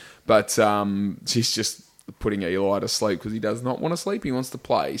on. But she's just putting Eli to sleep because he does not want to sleep. He wants to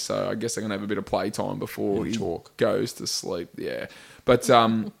play. So I guess they're gonna have a bit of play time before he goes to sleep. Yeah. But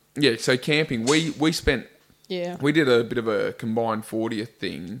so camping, we spent. Yeah. We did a bit of a combined 40th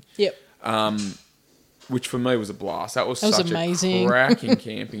thing. Yep. Which for me was a blast. That was That was such amazing. a cracking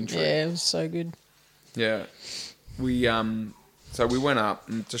camping trip. Yeah, it was so good. Yeah, we so we went up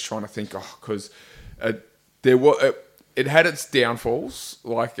and just trying to think, because it had its downfalls.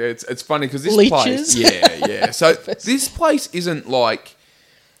 Like it's funny because this Leeches? place, yeah. So this place isn't like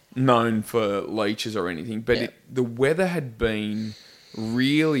known for leeches or anything, but the weather had been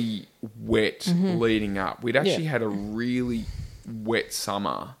really wet leading up. We'd actually had a really wet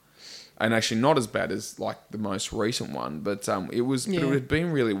summer. And actually not as bad as like the most recent one, but it had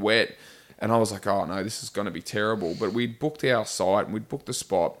been really wet, and I was like, oh no, this is going to be terrible. But we'd booked our site and we'd booked the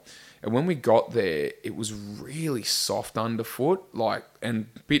spot, and when we got there, it was really soft underfoot, like, and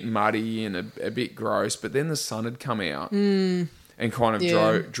a bit muddy and a bit gross. But then the sun had come out and kind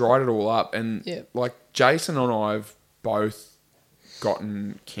of dried it all up, and like Jason and I have both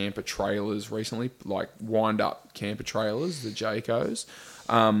gotten camper trailers recently, like wind up camper trailers, the Jaycos.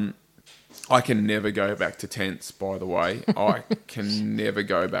 I can never go back to tents, by the way. I can never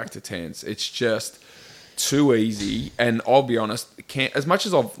go back to tents. It's just too easy. And I'll be honest, as much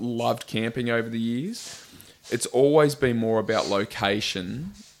as I've loved camping over the years, it's always been more about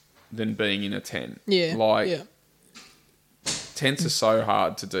location than being in a tent. Yeah. tents are so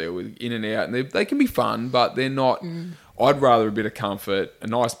hard to deal with, in and out, and they can be fun, but they're not. I'd rather a bit of comfort, a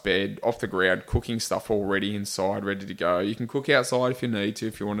nice bed, off the ground, cooking stuff already inside, ready to go. You can cook outside if you need to,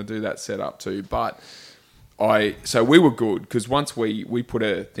 if you want to do that setup too. But so we were good because once we put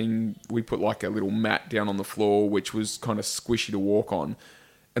like a little mat down on the floor, which was kind of squishy to walk on,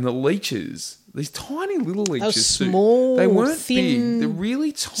 and the leeches, these tiny little leeches, small, they weren't thin, big. They're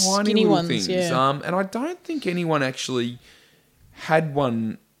really tiny skinny little ones, things. yeah. And I don't think anyone actually had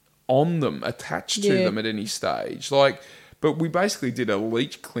one on them, attached to Yeah. them at any stage. But we basically did a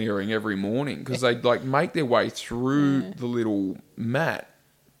leech clearing every morning because they'd like make their way through the little mat,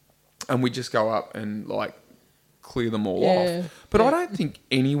 and we just go up and like clear them all off. But I don't think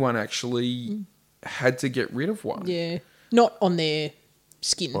anyone actually had to get rid of one. Yeah. Not on their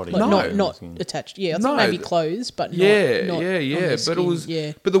skin. Body. Like, No. not attached. Yeah, I think No, maybe clothes, but not, Yeah, not yeah, on yeah. their But skin. it was.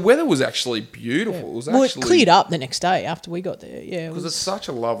 Yeah. But the weather was actually beautiful. It was Well, actually it cleared up the next day after we got there. Yeah, it because was, it's such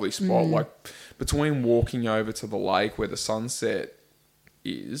a lovely spot. Like between walking over to the lake where the sunset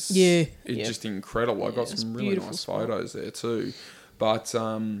is, Yeah, it's yeah. just incredible. I got it's some a really beautiful nice spot. photos there too. But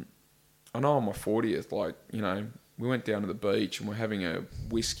I know on my 40th, like we went down to the beach and we're having a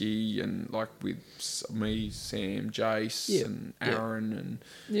whiskey and like with me, Sam, Jace, Yeah, and yeah. Aaron, and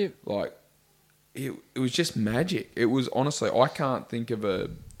yeah. like it was just magic. It was honestly, I can't think of a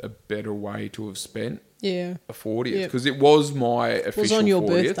better way to have spent Yeah. a 40th Yeah. because it was my official on your 40th.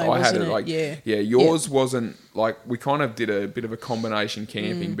 birthday, I had wasn't it it? like Yeah. yours wasn't like we kind of did a bit of a combination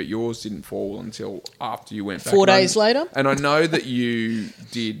camping, but yours didn't fall until after you went back. 4 And days later? And I know that you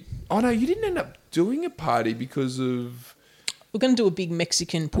did. Oh no, you didn't end up doing a party because of We're going to do a big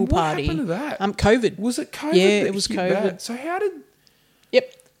Mexican pool what party. happened to that? COVID. Was it COVID? Yeah, that it was hit COVID. that? So how did?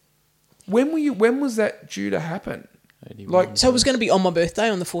 Yep. When was that due to happen? 81. Like So it was going to be on my birthday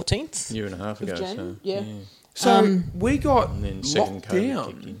on the 14th. year and a half ago. Jan, So yeah. so we got And then second locked COVID kicked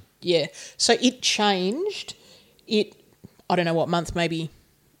down. in. Yeah. So it changed. I don't know what month, maybe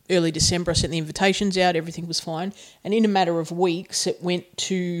early December. I sent the invitations out. Everything was fine. And in a matter of weeks, it went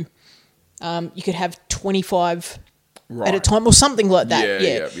to, you could have 25 at a Right. time or something like that. Yeah,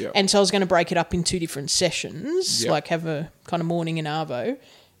 Yeah. yeah. And so I was going to break it up in 2 different sessions, Yeah. like have a kind of morning and arvo.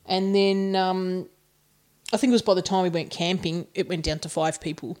 And then I think it was by the time we went camping, it went down to 5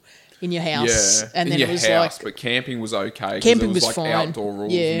 people in your house. Yeah, And in then your it was house, like, but camping was okay. 'cause Camping it was like fine. outdoor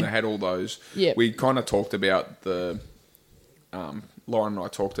rules, Yeah. and they had all those. Yeah. We kind of talked about Lauren and I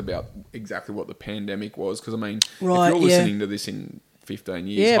talked about exactly what the pandemic was because I mean, Right, if you're yeah. listening to this in 15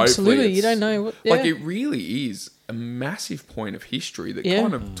 years, Yeah, hopefully absolutely. You it's- don't know what- Like yeah. it really is a massive point of history that Yeah.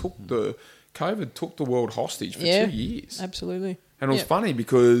 kind of COVID took the world hostage for Yeah. 2 years. absolutely. And it was Yeah. funny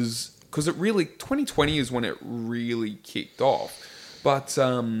because it really 2020 is when it really kicked off. But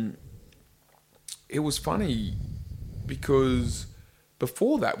it was funny because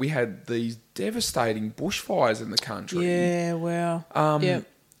before that we had these devastating bushfires in the country. Yeah, wow. Yeah.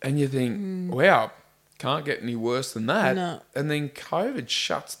 And you think, wow, can't get any worse than that. No. And then COVID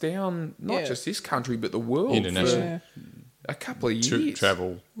shuts down not Yeah. just this country but the world International. for a couple of To- years.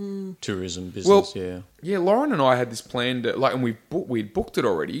 travel, tourism, business. Well, yeah. Yeah, Lauren and I had this plan to and we'd booked it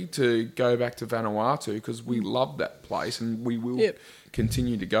already to go back to Vanuatu because we loved that place and we will Yep.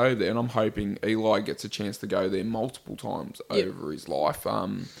 continue to go there. And I'm hoping Eli gets a chance to go there multiple times Yep. over his life,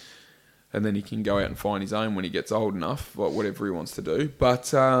 and then he can go out and find his own when he gets old enough, whatever he wants to do.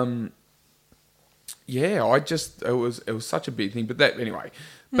 But yeah, it was such a big thing. But that anyway.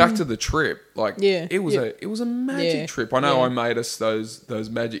 Back to the trip, like Yeah, it was yeah. a magic Yeah, trip. I know yeah. I made us those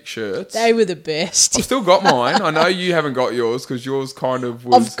magic shirts. They were the best. I've still got mine. I know you haven't got yours because yours kind of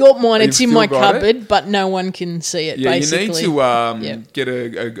was. I've got mine. You've It's in still my got it? cupboard, but no one can see it, Yeah, basically. you need to Yeah. get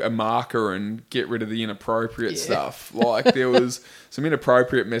a marker and get rid of the inappropriate stuff. Like there was some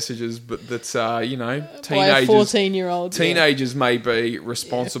inappropriate messages, but that's By a teenagers 14-year-old. teenagers may be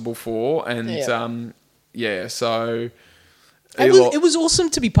responsible for, and so. It was awesome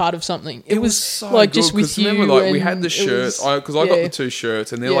to be part of something. It was so like good, just with 'cause you. remember, like we and had the it shirts was- because I got yeah. the 2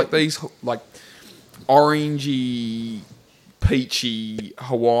 shirts, and they're Yeah. like these like orangey, peachy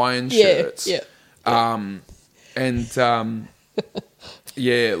Hawaiian shirts. Yeah.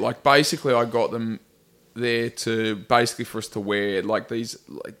 Yeah, like basically I got them there to basically for us to wear like these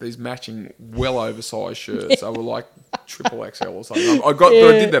matching well oversized shirts. They were like triple XL or something. But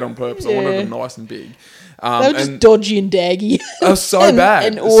I did that on purpose. I wanted them nice and big. They were just and- dodgy and daggy. It was so And- bad,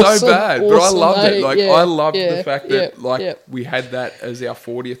 and awesome, so bad. But I awesome, loved it. eh? Like Yeah, I loved yeah, the fact that yeah, like yeah. we had that as our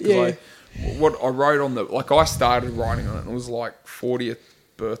 40th. Yeah. What I wrote on I started writing on it. And it was like 40th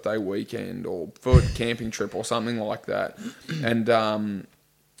birthday weekend or for camping trip or something like that. And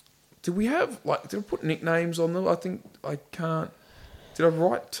did we have, like, did I put nicknames on them? I think I can't. Did I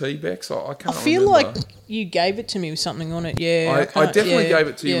write T-Bex? I can't I feel remember. like you gave it to me with something on it. Yeah, I definitely gave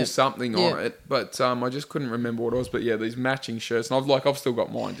it to you yeah. with something on it, but I just couldn't remember what it was. But yeah, these matching shirts, and I've still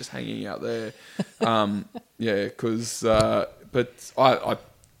got mine just hanging out there. Because but I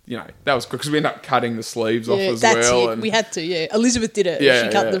that was good because we ended up cutting the sleeves off as well. It. And We had to. Yeah, Elizabeth did it. yeah,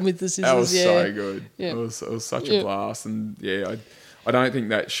 She cut them with the scissors. That was yeah. so good. Yeah. It was such a blast, and yeah, I don't think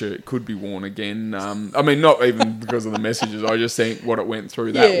that shirt could be worn again. I mean, not even because of the messages. I just think what it went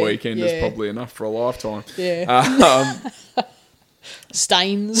through that weekend is probably enough for a lifetime. Yeah.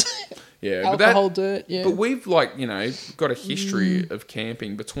 Stains. Yeah, alcohol, dirt. Yeah. But we've got a history of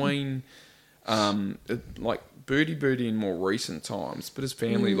camping between like Booty in more recent times. But as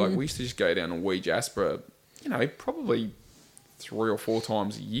family, like we used to just go down to HWY Jasper, probably 3 or 4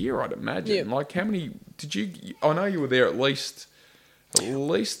 times a year, I'd imagine. Yep. Like how many did you? I know you were there at least I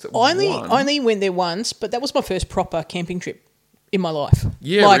one. only went there once, but that was my first proper camping trip in my life.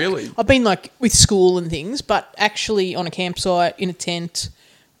 Yeah, like, really. I've been like with school and things, but actually on a campsite in a tent.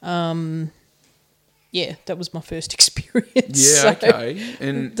 Yeah, that was my first experience. Yeah, So, okay.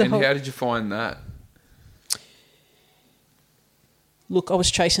 And how did you find that? Look, I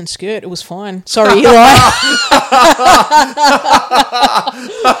was chasing skirt. It was fine. Sorry, Eli. I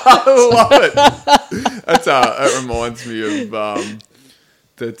love it. That reminds me of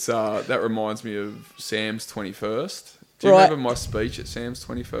that reminds me of Sam's 21st. Do you remember my speech at Sam's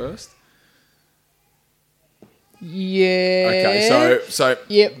 21st? Yeah. Okay, so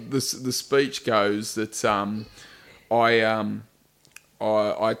Yep. the speech goes that I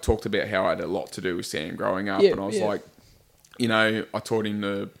talked about how I had a lot to do with Sam growing up, Yep, and I was yep. like, I taught him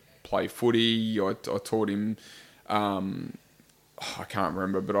to play footy. I taught him. I can't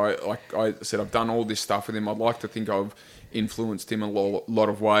remember, but I said I've done all this stuff with him. I'd like to think I've influenced him a lot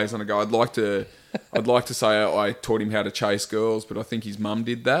of ways. And I go, I'd like to say I taught him how to chase girls, but I think his mum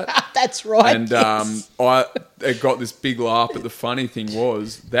did that. That's right. And yes. I got this big laugh. But the funny thing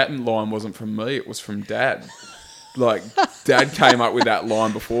was that line wasn't from me; it was from Dad. Like Dad came up with that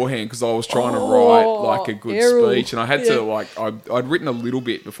line beforehand because I was trying to write like a good Errol. speech, and I had to I'd written a little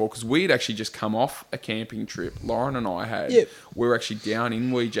bit before because we had actually just come off a camping trip. Lauren and I had. Yep. We were actually down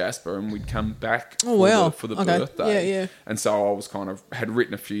in HWY Jasper, and we'd come back for the Okay. birthday. Yeah. And so I was had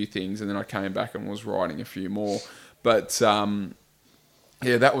written a few things, and then I came back and was writing a few more. But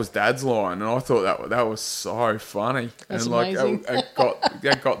yeah, that was Dad's line, and I thought that was so funny. That's and like amazing. it got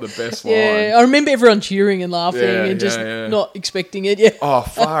the best line. Yeah, I remember everyone cheering and laughing and just not expecting it. Yeah. Oh,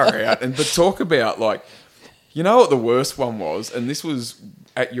 far out. But talk about like, you know what the worst one was, and this was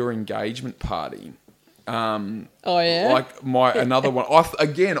at your engagement party. Oh yeah. Like another one. I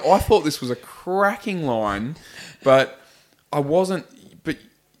thought this was a cracking line, but I wasn't. But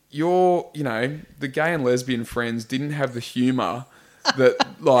the gay and lesbian friends didn't have the humour that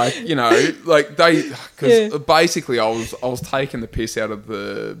because basically I was taking the piss out of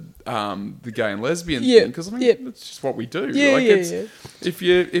the gay and lesbian thing because it's just what we do.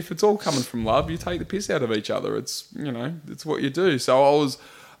 If it's all coming from love, you take the piss out of each other. It's it's what you do. So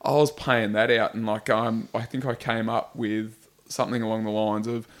I was paying that out, and like I think I came up with something along the lines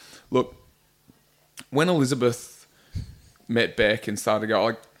of, look, when Elizabeth met Beck and started to go,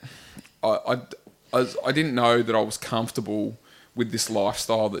 like I didn't know that I was comfortable with this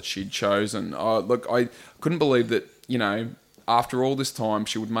lifestyle that she'd chosen. Look, I couldn't believe that, after all this time,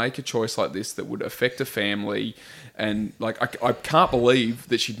 she would make a choice like this that would affect a family. And, like, I can't believe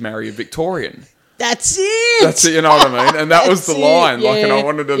that she'd marry a Victorian. That's it. You know what I mean? And that was the line. Yeah, and I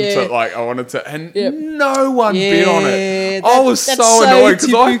wanted them and no one bit on it. I was that's so annoyed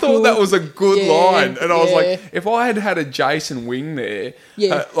because I typical. thought that was a good line. And I was Yeah. like, if I had a Jason Wing there,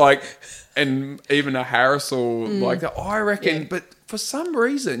 and even a Harris or like that, I reckon. Yeah. But for some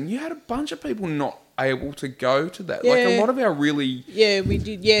reason, you had a bunch of people not able to go to that. Like a lot of our really we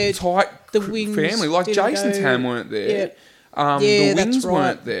did. tight The Wings family, like didn't Jason's go. ham weren't there. Yeah. The that's Wings right.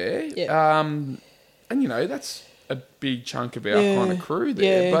 weren't there. Yeah. And that's a big chunk of our kind of crew Yeah.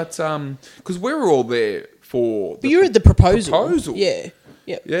 there. But because we were all there for. But you were at the proposal. Yeah.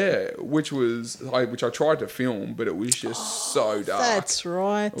 Yep. Yeah, which I tried to film, but it was just so dark. That's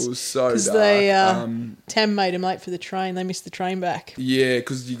right. It was so dark. Because they Tam made him late for the train. They missed the train back. Yeah,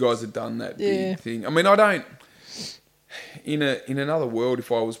 because you guys had done that big thing. I mean, I don't. In another world,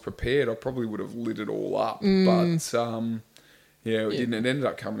 if I was prepared, I probably would have lit it all up. But it didn't. It ended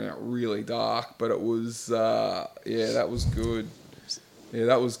up coming out really dark. But it was that was good. Yeah,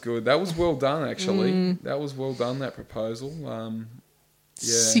 that was good. That was well done, actually. That was well done. That proposal.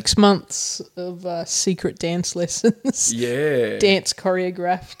 6 months of secret dance lessons. Yeah. Dance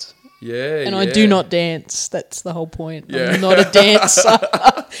choreographed. Yeah, And I do not dance. That's the whole point. Yeah. I'm not a dancer.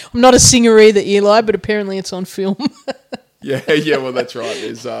 I'm not a singer either, Eli, but apparently it's on film. Yeah, well, that's right.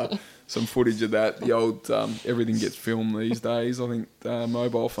 There's some footage of that. The old everything gets filmed these days. I think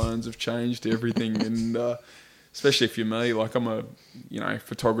mobile phones have changed everything, and especially if you're me, like I'm a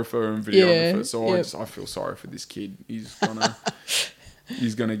photographer and videographer, Yeah, so yep. I feel sorry for this kid. He's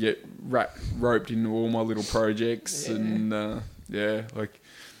gonna get roped into all my little projects, and like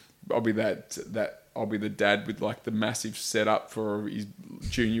I'll be I'll be the dad with like the massive setup for his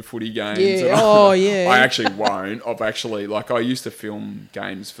junior footy games. Yeah. And Oh, yeah. I actually won't. I used to film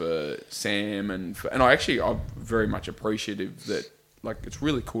games for Sam and I'm very much appreciative that like it's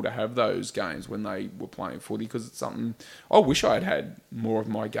really cool to have those games when they were playing footy, because it's something I wish I had more of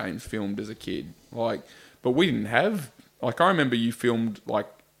my games filmed as a kid. Like, but we didn't have. Like, I remember you filmed like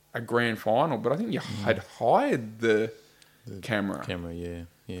a grand final, but I think you had hired the camera. Camera, yeah.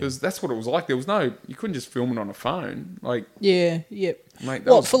 Because that's what it was like. There was you couldn't just film it on a phone. Like, Yeah, yep. mate,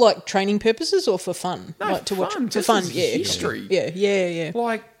 What, for like training purposes or for fun? No, like to for watch fun, for just fun, as yeah. history. Yeah.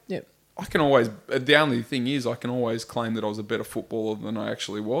 like, Yep. I can always. The only thing is, I can always claim that I was a better footballer than I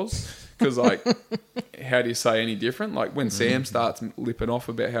actually was. Because, like, how do you say any different? Like, when Sam starts lipping off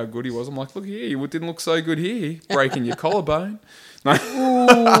about how good he was, I'm like, look here, you didn't look so good here, breaking your collarbone. No,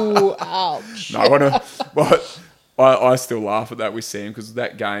 Ooh, ouch. but I still laugh at that with Sam, because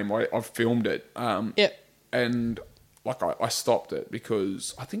that game, I filmed it. Yep. And like I stopped it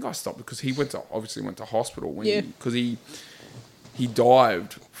because he obviously went to hospital because he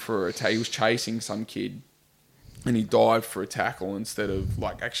dived for he was chasing some kid, and he dived for a tackle instead of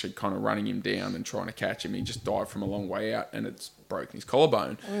like actually kind of running him down and trying to catch him. He just dived from a long way out, and it's broken his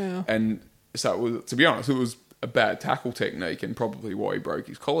collarbone. Yeah. And so it was, to be honest, it was a bad tackle technique and probably why he broke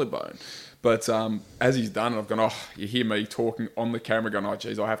his collarbone. But as he's done it, I've gone, oh, you hear me talking on the camera going, oh,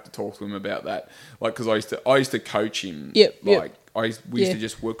 geez, I have to talk to him about that. Like, because I used to coach him. Yep. Like, we used to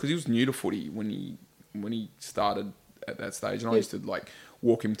just work, because he was new to footy when he started at that stage. And I used to, like,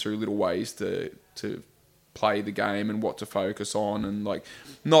 walk him through little ways to play the game and what to focus on. And, like,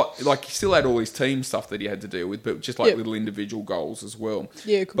 not, like, he still had all his team stuff that he had to deal with, but just, like, little individual goals as well.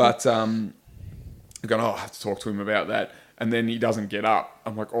 Yeah, cool. But I'm going, I have to talk to him about that. And then he doesn't get up.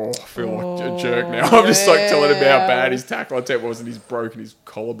 I'm like, oh, I feel like a jerk now. I'm just like telling him how bad his tackle attempt was, and he's broken his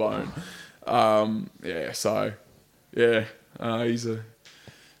collarbone. That's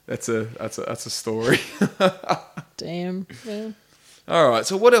a story. Damn. Yeah. All right.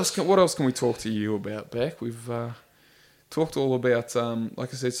 So what else can we talk to you about, Beck? We've talked all about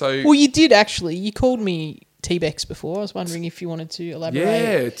like I said. So Well, you did actually. You called me T-Bex before. I was wondering if you wanted to elaborate.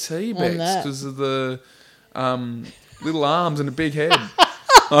 yeah, T-Bex because of the little arms and a big head.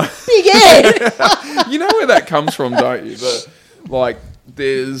 Big head. You know where that comes from, don't you?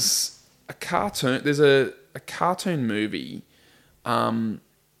 There's a cartoon. There's a cartoon movie. I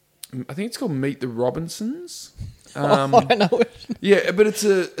think it's called Meet the Robinsons. I don't know. Yeah, but it's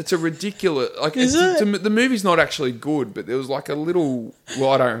a ridiculous. Like, the movie's not actually good, but there was like a little. Well,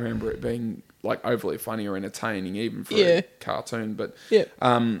 I don't remember it being like overly funny or entertaining, even for a cartoon. But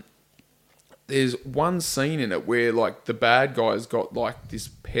there's one scene in it where like the bad guy's got like this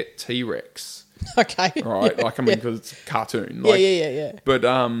pet T-Rex. Okay. Right, Yeah, like I mean, because it's a cartoon. Like, yeah. But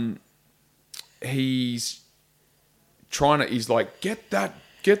he's trying to. He's like, get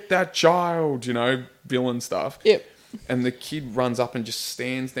that child, villain stuff. Yep. And the kid runs up and just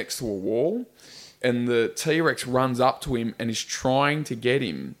stands next to a wall, and the T-Rex runs up to him and is trying to get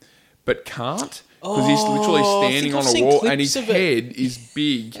him, but can't. Because he's literally standing on a wall and his head is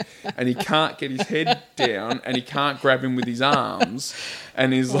big and he can't get his head down and he can't grab him with his arms.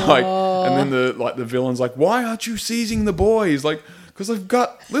 And he's like, and then the villain's like, why aren't you seizing the boy? He's like, because I've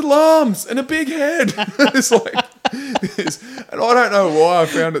got little arms and a big head. It's like, and I don't know why I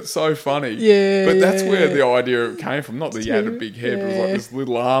found it so funny. Yeah. But that's where the idea came from. Not that he had a big head, but it was like this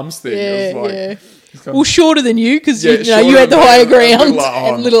little arms thing. It was like, well, shorter than you, because you shorter had the than higher me, ground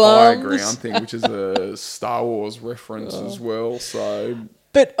and little higher arms. ground thing, which is a Star Wars reference as well. So,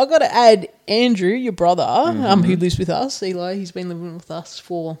 but I got to add, Andrew, your brother, who lives with us, Eli, he's been living with us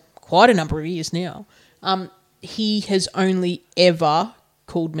for quite a number of years now. He has only ever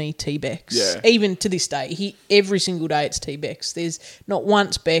called me T-Bex. Yeah. Even to this day, every single day it's T-Bex. There's not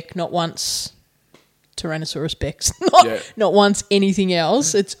once Beck, not once Tyrannosaurus Bex, not once anything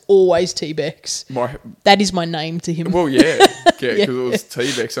else. It's always T-Bex. That is my name to him. Well, because it was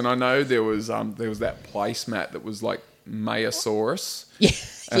T-Bex, and I know there was that placemat that was like Mayosaurus. Yeah.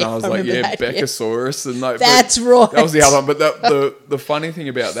 And I was like, remember yeah, that, yeah. Beckosaurus. And like, That's right. That was the other one. But the funny thing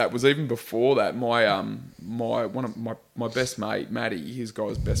about that was even before that, one of my best mate, Matty, his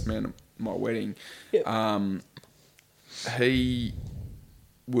guy's best man at my wedding, Yep. he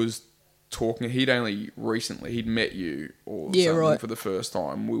was talking. He'd met you or Yeah, something right. for the first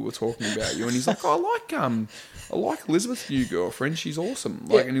time. We were talking about you, and he's like, oh, I like Elizabeth's new girlfriend. She's awesome.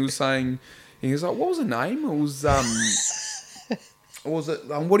 Like, Yeah. and he was saying, he was like, what was her name? It was what was it?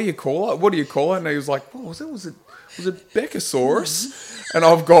 What do you call it? What do you call it? And he was like, what was it? Was it Beckosaurus? And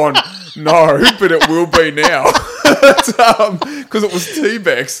I've gone, no, but it will be now. Because it was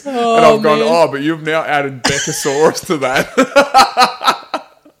T-Bex. And I've gone, man. but you've now added Beckosaurus to that.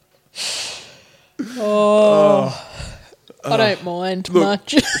 I don't mind Look,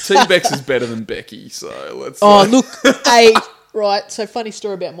 much. T-Bex is better than Becky, so let's... Look, right, so funny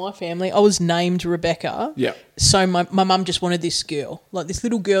story about my family. I was named Rebecca. Yeah. So my mum just wanted this girl, like this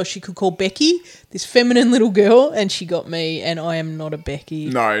little girl she could call Becky, this feminine little girl, and she got me, and I am not a Becky.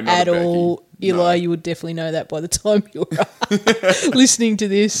 No, not at a Becky. all. Eli, No. you would definitely know that by the time you're listening to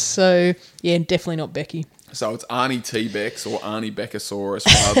this. So, yeah, definitely not Becky. So it's Arnie T-Bex or Arnie Beckosaurus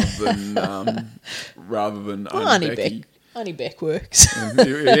rather than Arnie Becky. Arnie Beck works.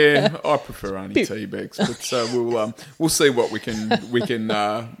 Yeah, I prefer Arnie T-Bex, but we'll see what we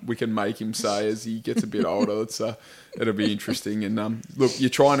can make him say as he gets a bit older. It'll be interesting. And look, you're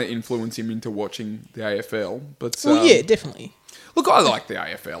trying to influence him into watching the AFL, but Well, yeah, definitely. look, I like the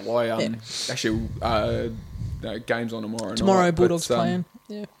AFL. Actually games on tomorrow. Tomorrow, night, Bulldogs but, playing.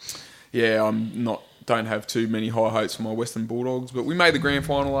 Yeah. Yeah, don't have too many high hopes for my Western Bulldogs, but we made the grand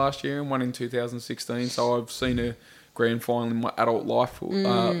final last year and won in 2016. So I've seen a grand final in my adult life,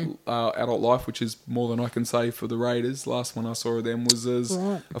 which is more than I can say for the Raiders. Last one I saw of them was as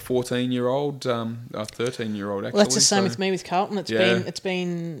Right. a 14-year-old, a 13-year-old actually. Well, that's the same so, with me with Carlton. Yeah. It's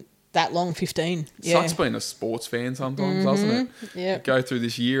been that long, 15. Yeah. Sucks being a sports fan sometimes, doesn't it? Yeah. You go through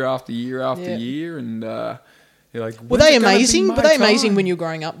this year after year after Yeah. year, and you're like, Were when's they it gonna be amazing? my Were they amazing time? when you were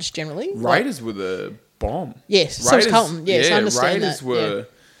growing up, just generally? Raiders were the bomb. Yes, so was Carlton. Yes, I understand Raiders that. were,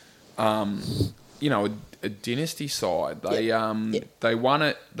 a dynasty side. They won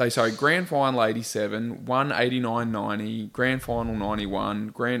it. Grand final 87, won 89-90, grand final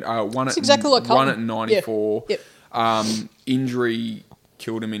 91, won it. exactly like won it Carlton. in 94. Yep. Injury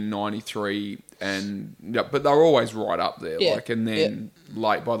killed him in 93, but they were always right up there. Yeah. And then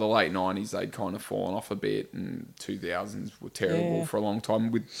by the late 90s, they'd kind of fallen off a bit, and 2000s were terrible Yeah. for a long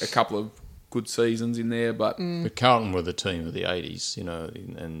time with a couple of good seasons in there, but. But Carlton were the team of the 80s, and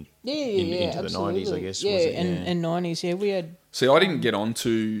into the 90s, I guess. Yeah, was it? and 90s, yeah. We had... See, I didn't get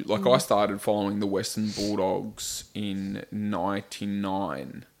onto... I started following the Western Bulldogs in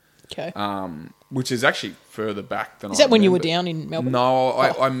 99, Okay. which is actually further back than I Is that when you were remember. down in Melbourne? No,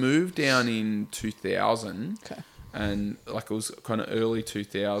 I moved down in 2000. Okay. And it was kind of early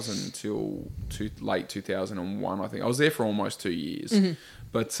 2000 till late 2001, I think. I was there for almost 2 years. Mm-hmm.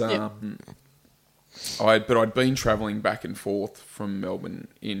 But I'd been travelling back and forth from Melbourne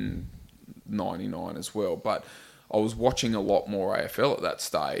in 99 as well. But I was watching a lot more AFL at that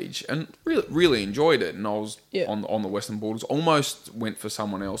stage and really enjoyed it. And I was on the Western Bulldogs. Almost went for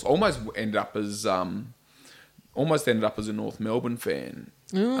someone else. Almost ended up as a North Melbourne fan.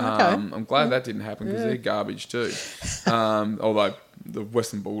 Okay. I'm glad that didn't happen because they're garbage too. Although the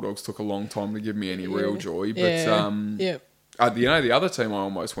Western Bulldogs took a long time to give me any real joy. But the other team I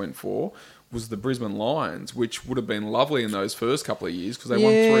almost went for was the Brisbane Lions, which would have been lovely in those first couple of years because they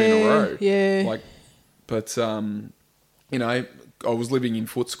won 3 in a row. Yeah. I was living in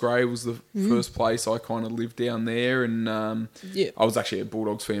Footscray, was the first place I kind of lived down there, and I was actually a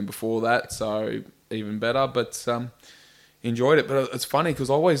Bulldogs fan before that, so even better. But enjoyed it. But it's funny because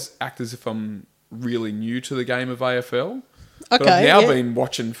I always act as if I'm really new to the game of AFL. But I've now been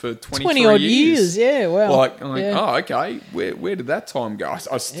watching for 20 odd years. Yeah, wow. Oh, okay. Where did that time go?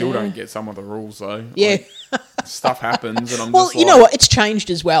 I still don't get some of the rules though. Yeah. Stuff happens, and I'm Well, just you know what? It's changed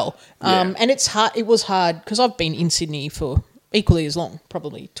as well. Yeah. And it's hard. It was hard because I've been in Sydney for equally as long,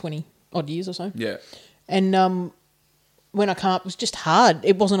 probably 20 odd years or so. Yeah. And when I can't, it was just hard.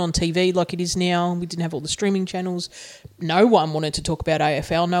 It wasn't on TV like it is now. We didn't have all the streaming channels. No one wanted to talk about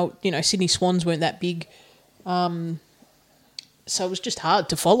AFL. No, Sydney Swans weren't that big. So it was just hard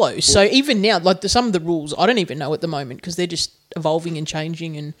to follow. So even now, some of the rules, I don't even know at the moment because they're just evolving and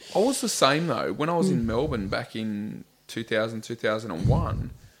changing. And I was the same though. When I was in Melbourne back in 2000,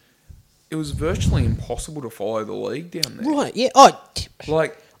 2001, it was virtually impossible to follow the league down there. right, yeah. Oh,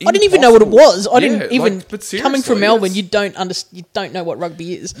 Like I didn't even know what it was. I didn't Yeah, even. but Coming from seriously, Melbourne, it's- you don't know what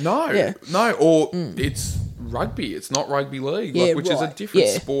rugby is. No, Yeah. no, or it's rugby. It's not rugby league, Yeah, which is a right. different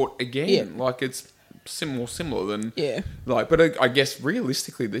Yeah. sport again. Yeah. Like it's more similar than Yeah. But I guess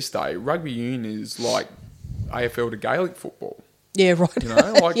realistically this day, rugby union is like AFL to Gaelic football. Yeah, right. You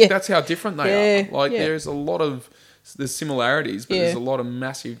know, like Yeah. that's how different they Yeah, are. Like yeah. there's a lot of there's similarities, but Yeah. there's a lot of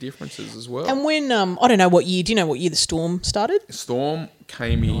massive differences as well. And when I don't know what year. Do you know what year the Storm started? Storm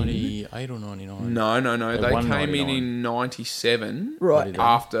came in. 98 or 99? No. They won came in 99. 97. Right.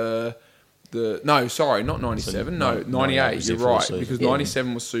 After not 97. No, 98. 98 was You're their right. first season. Because Yeah.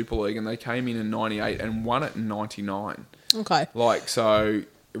 97 was Super League and they came in 98 and won it in 99. Okay. Like, so,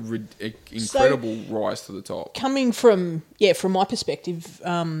 incredible rise to the top. Coming from my perspective,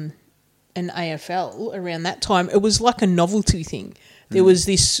 an AFL around that time, it was like a novelty thing. There was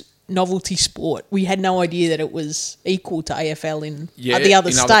this novelty sport. We had no idea that it was equal to AFL in the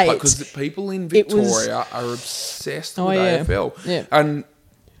other states. Because the people in It was- Victoria are obsessed Oh, with yeah. AFL. Yeah. And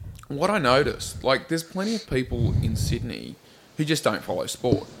what I noticed, like, there's plenty of people in Sydney who just don't follow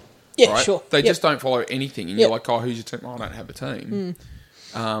sport. Yeah, right? sure. They Yep. just don't follow anything. And Yep. you're like, oh, who's your team? Oh, I don't have a team.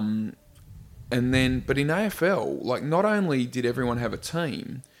 And then, but in AFL, like, not only did everyone have a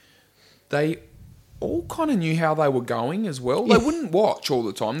team, they all kind of knew how they were going as well. Yeah. They wouldn't watch all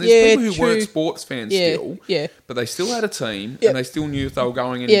the time. There's Yeah, people who true. weren't sports fans Yeah, still, yeah. but they still had a team Yep. and they still knew if they were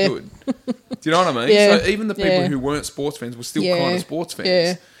going any Yeah. good. Do you know what I mean? Yeah, So even the people yeah. who weren't sports fans were still Yeah, kind of sports fans.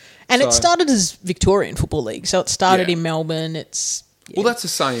 Yeah. And it So- started as Victorian Football League. So it started Yeah. in Melbourne. It's Well, that's the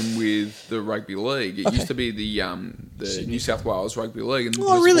same with the rugby league. It Okay. used to be the New South Wales Rugby League, and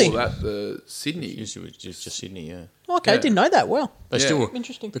Oh, just really? before that, the Sydney. Used to be just Sydney, yeah. okay. Yeah. Didn't know that. Well, They Yeah. still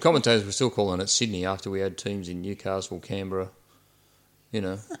Interesting. The commentators were still calling it Sydney after we had teams in Newcastle, Canberra,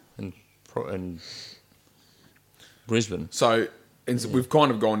 and Brisbane. So, and we've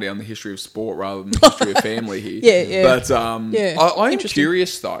kind of gone down the history of sport rather than the history of family here. Yeah, yeah. But Yeah, I am interesting.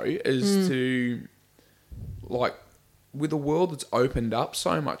 curious though as to, like, with a world that's opened up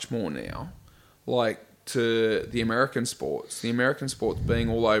so much more now, like to the American sports being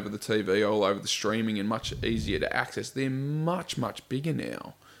all over the TV, all over the streaming, and much easier to access. They're much bigger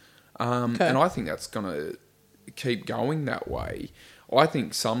now, Okay. and I think that's going to keep going that way. I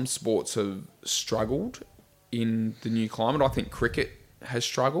think some sports have struggled in the new climate. I think cricket has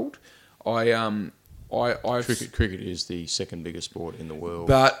struggled. I've Cricket is the second biggest sport in the world.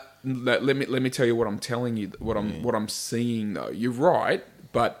 but let me tell you what I'm telling you. What I'm seeing though. You're right,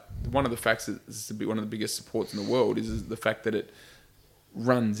 but one of the facts that this is one of the biggest supports in the world is the fact that it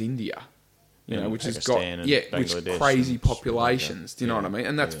runs India. You know, And which has got Pakistan and which Bangladesh crazy and populations. Do you know Yeah, what I mean?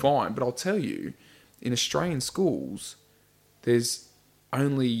 And that's yeah. fine. But I'll tell you, in Australian schools, there's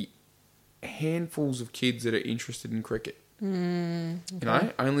only handfuls of kids that are interested in cricket. You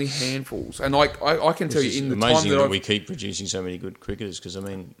know, only handfuls. And like I can tell Which you, is in the amazing time that we keep producing so many good cricketers. Because I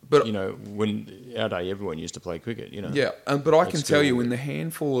mean, But- when our day everyone used to play cricket. Yeah, but I It's can tell still- you in the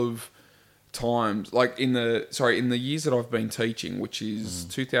handful of times, like in the years that I've been teaching, which is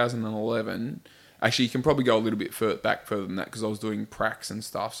 2011. Actually, you can probably go a little bit further than that because I was doing pracs and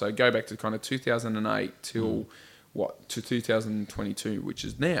stuff. So go back to kind of 2008 till to 2022, which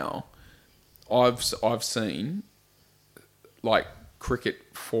is now. I've seen like cricket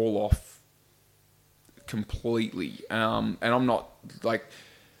fall off completely, and I'm not like.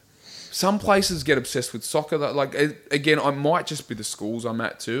 Some places get obsessed with soccer. That, like, again, I might just be the schools I'm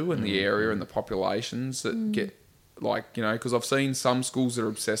at too, and the area and the populations that get, like, you know, because I've seen some schools that are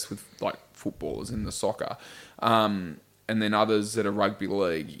obsessed with like footballers in the soccer, and then others that are rugby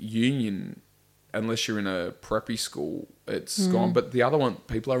league union. Unless you're in a preppy school, it's gone. But the other one,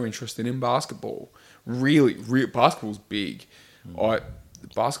 people are interested in basketball. Really, basketball's big.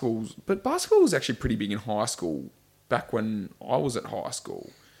 Basketball was actually pretty big in high school back when I was at high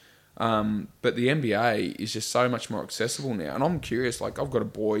school. But the NBA is just so much more accessible now. And I'm curious, like, I've got a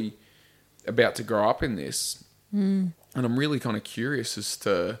boy about to grow up in this. And I'm really kind of curious as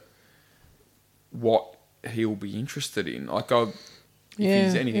to what he'll be interested in. Like, if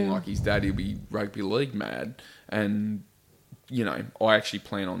he's anything like his dad, he'll be rugby league mad. And, you know, I actually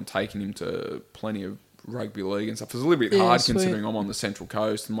plan on taking him to plenty of rugby league and stuff. It's a little bit hard sweet. considering I'm on the Central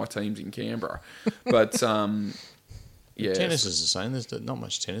Coast and my team's in Canberra. But, yeah. Tennis is the same. There's not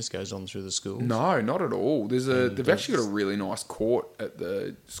much tennis goes on through the schools. No, not at all. They've that's- actually got a really nice court at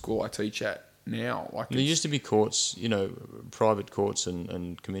the school I teach at now. Like, There used to be courts, private courts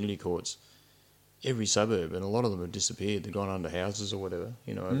and community courts, every suburb, and a lot of them have disappeared. They've gone under houses or whatever,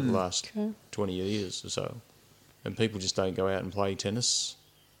 over the last 20 years or so. And people just don't go out and play tennis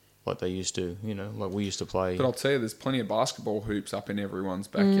like they used to, like we used to play. But I'll tell you, there's plenty of basketball hoops up in everyone's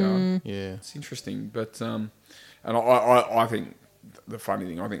backyard. Yeah. It's interesting, but and I think the funny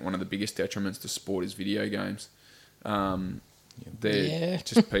thing, I think one of the biggest detriments to sport is video games. They're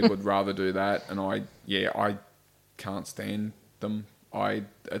just people would rather do that, and I can't stand them. I'm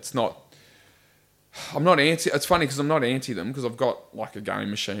not anti. It's funny because I'm not anti them because I've got like a game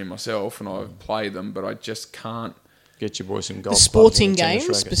machine myself and I play them, but I just can't. Get your boy some The golf. sporting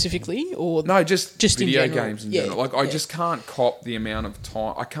games specifically, or No, just video in general? games in general. Like I just can't cop the amount of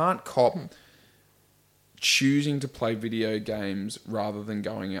time. I can't cop choosing to play video games rather than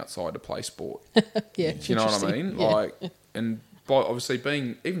going outside to play sport. Yeah, Do you know what I mean? Yeah. Like, and by obviously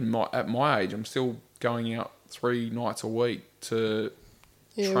being even at my age, I'm still going out 3 nights a week to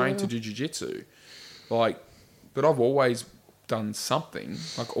train to do jiu-jitsu. Like, but I've always done something,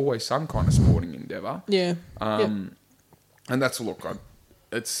 like always some kind of sporting endeavour. Yeah. And that's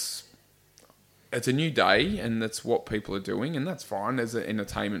it's a new day, and that's what people are doing, and that's fine as an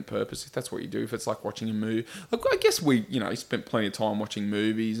entertainment purpose. If that's what you do, if it's like watching a movie, look, I guess we spent plenty of time watching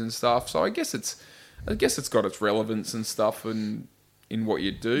movies and stuff. So I guess it's got its relevance and stuff, and in what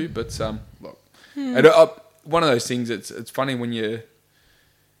you do. But look, and, one of those things. It's funny when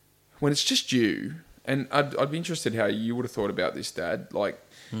it's just you, and I'd be interested how you would have thought about this, Dad. Like,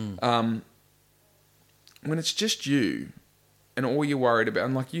 when it's just you. And all you're worried about,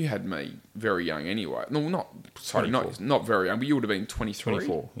 and like you had me very young anyway. No, not very young, but you would have been 23.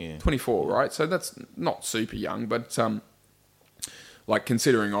 24, yeah. 24, right? So that's not super young, but like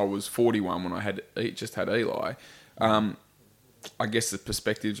considering I was 41 when I just had Eli, I guess the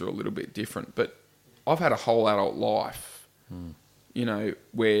perspectives are a little bit different. But I've had a whole adult life,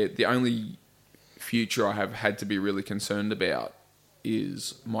 where the only future I have had to be really concerned about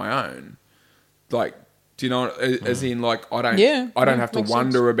is my own. Like, do you know? As in, like, I don't have to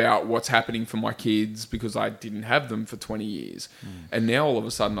wonder sense. about what's happening for my kids because I didn't have them for 20 years, and now all of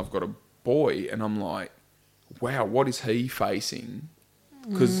a sudden I've got a boy, and I'm like, wow, what is he facing?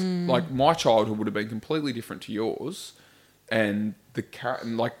 Because like my childhood would have been completely different to yours, and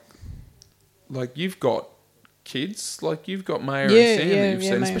like you've got kids, like you've got Maya and Sam that you've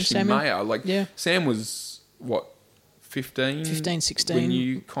seen, Maya especially Maya. Like Sam was what? 15, 16 when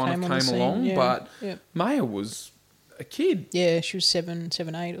you kind of came along, but Maya was a kid. Yeah, she was 7,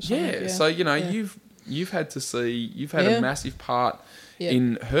 8 or something. Yeah, so you've had to see, you've had a massive part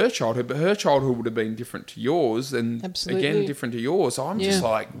in her childhood, but her childhood would have been different to yours, and again different to yours. So I'm just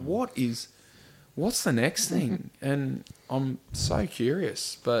like, what's the next thing? And I'm so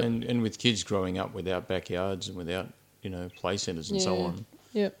curious. But and with kids growing up without backyards and without play centres and so on.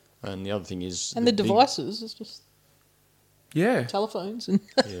 Yeah. And the other thing is the devices. It's just. Yeah. Telephones. And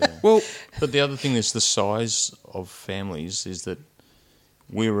well, but the other thing is the size of families is that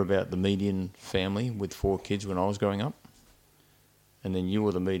we were about the median family with 4 kids when I was growing up. And then you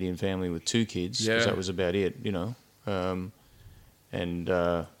were the median family with 2 kids because that was about it, and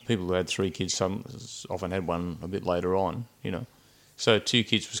people who had 3 kids, some often had one a bit later on, So 2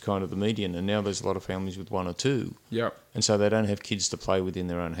 kids was kind of the median, and now there's a lot of families with 1 or 2. Yep. And so they don't have kids to play with in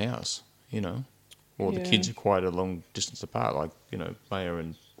their own house, Or the kids are quite a long distance apart, like, Maya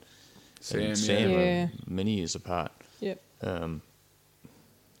and Sam are many years apart. Yep.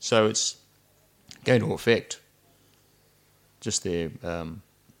 So it's going to affect just their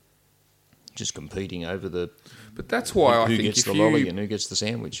just competing over the. But that's why who I think gets if the you, lolly and who gets the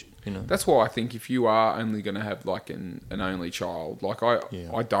sandwich. That's why I think if you are only going to have like an only child, like I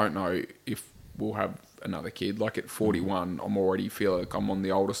don't know if we'll have another kid. Like at 41, I'm already feel like I'm on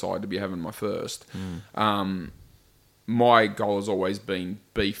the older side to be having my first. My goal has always been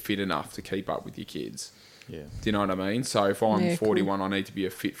be fit enough to keep up with your kids. Yeah. Do you know what I mean? So if I'm 41, cool. I need to be a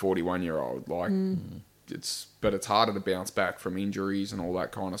fit 41-year-old. Like but it's harder to bounce back from injuries and all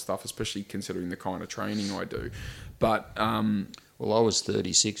that kind of stuff, especially considering the kind of training I do. But well, I was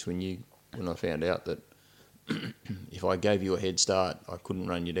 36 when I found out that if I gave you a head start, I couldn't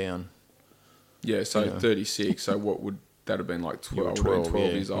run you down. Yeah, so 36. So what would that have been like 12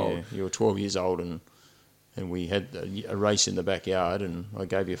 years old? Yeah, you were 12 years old, and we had a race in the backyard, and I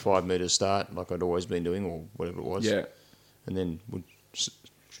gave you a 5 metre start like I'd always been doing, or whatever it was. Yeah. And then would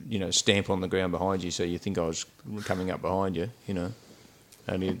stamp on the ground behind you so you think I was coming up behind you,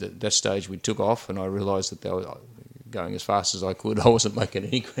 And at that stage we took off, and I realised that they were going as fast as I could. I wasn't making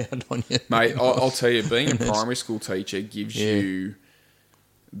any ground on you. Mate, I'll tell you, being a primary school teacher gives you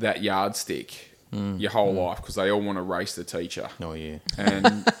that yardstick your whole life because they all want to race the teacher. Oh, yeah.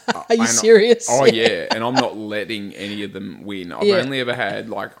 And are you serious? And I'm not letting any of them win. I've only ever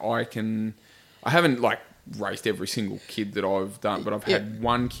had, I haven't, raced every single kid that I've done, but I've had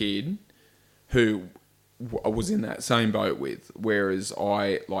one kid who I was in that same boat with, whereas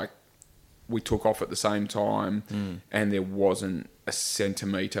we took off at the same time and there wasn't a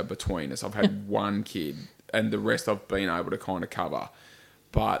centimetre between us. I've had one kid, and the rest I've been able to kind of cover.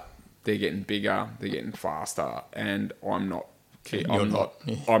 But they're getting bigger, they're getting faster, and I'm not. I'm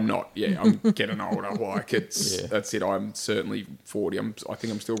not. Yeah, I'm getting older. Like that's it. I'm certainly 40. I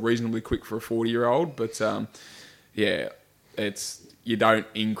think I'm still reasonably quick for a 40-year-old, but it's you don't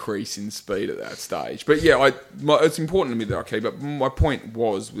increase in speed at that stage. But yeah, it's important to me that I keep up. My point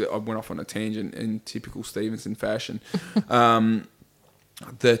was, I went off on a tangent in typical Stevenson fashion. That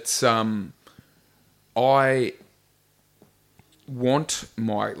I want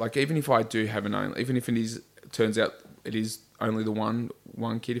even if I do have even if turns out it is only the one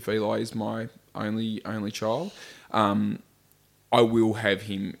kid, if Eli is my only child, I will have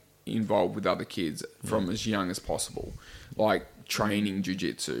him involved with other kids from as young as possible, like training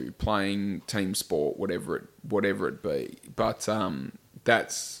jiu-jitsu, playing team sport, whatever it be. But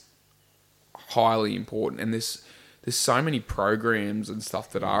that's highly important, and there's so many programs and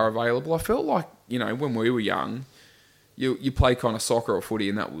stuff that are available. I felt like, when we were young, you play kind of soccer or footy,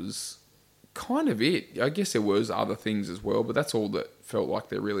 and that was kind of it. I guess there was other things as well, but that's all that felt like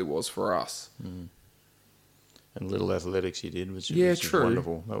there really was for us. Mm. And little athletics you did, which true. Was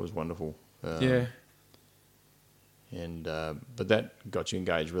wonderful. That was wonderful. Yeah. And but that got you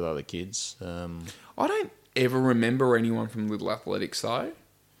engaged with other kids. I don't ever remember anyone from little athletics though.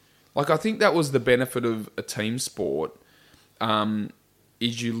 Like, I think that was the benefit of a team sport.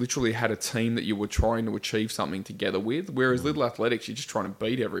 Is you literally had a team that you were trying to achieve something together with, whereas little athletics, you're just trying to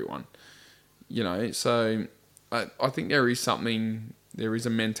beat everyone. So I think there is a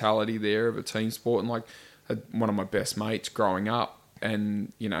mentality there of a team sport. And like one of my best mates growing up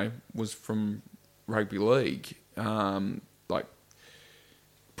and, was from rugby league. Like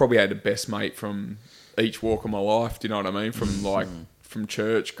probably had a best mate from each walk of my life. Do you know what I mean? From like, from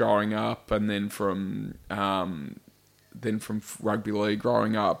church growing up, and then from rugby league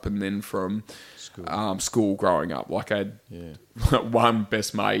growing up, and then from school growing up. Like I had one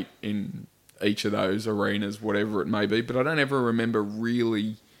best mate in each of those arenas, whatever it may be. But I don't ever remember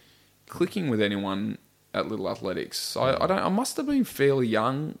really clicking with anyone at Little Athletics. I must have been fairly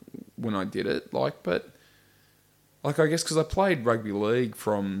young when I did it. I guess because I played rugby league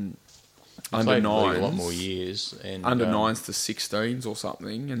from under 9s, a lot more years, and under 9s to 16s or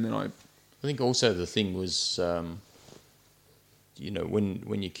something, and then I think also the thing was, when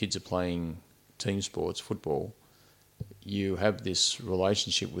your kids are playing team sports, football, you have this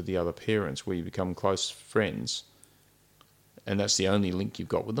relationship with the other parents where you become close friends, and that's the only link you've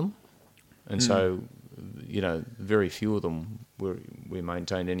got with them. And so, very few of them we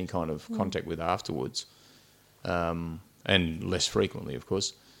maintained any kind of contact with afterwards, and less frequently, of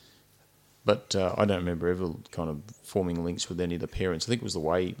course. But I don't remember ever kind of forming links with any of the parents. I think it was the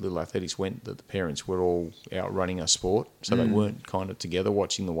way Little Athletics went that the parents were all out running a sport, so they weren't kind of together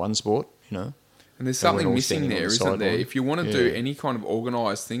watching the one sport, And there's something missing there, isn't there? If you want to do any kind of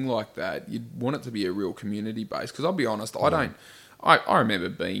organised thing like that, you'd want it to be a real community base. Because I'll be honest, I remember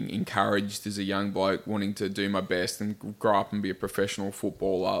being encouraged as a young bloke wanting to do my best and grow up and be a professional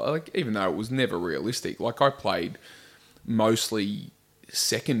footballer, like, even though it was never realistic. Like, I played mostly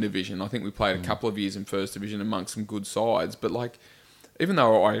second division. I think we played a couple of years in first division amongst some good sides. But, like, even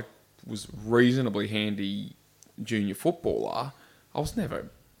though I was reasonably handy junior footballer, I was never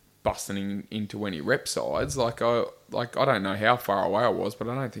busting into any rep sides. I don't know how far away I was, but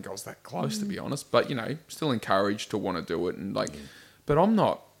I don't think I was that close, to be honest. But, still encouraged to want to do it. And but I'm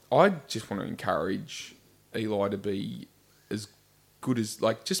not. I just want to encourage Eli to be as good as,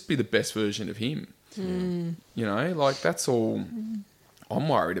 just be the best version of him. That's all I'm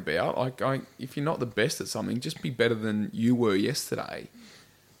worried about. If you're not the best at something, just be better than you were yesterday.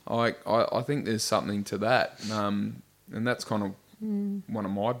 I think there's something to that. And that's kind of one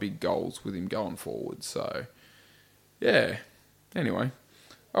of my big goals with him going forward. So, yeah. Anyway.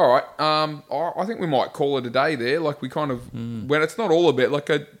 All right. I think we might call it a day there. We kind of, when it's not all about,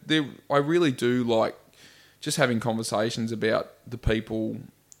 I really do like just having conversations about the people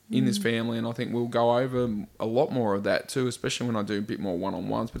in this family, and I think we'll go over a lot more of that too, especially when I do a bit more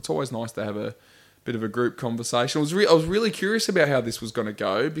one-on-ones. But it's always nice to have a bit of a group conversation. I was really curious about how this was going to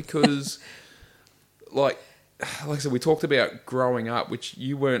go because, like I said, we talked about growing up, which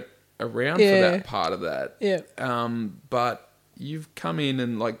you weren't around for that part of that. Yeah. But you've come in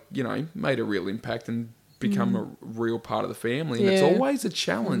and made a real impact and become a real part of the family, and it's always a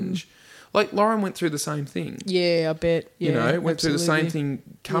challenge. Lauren went through the same thing. Yeah, I bet. Yeah, went through the same thing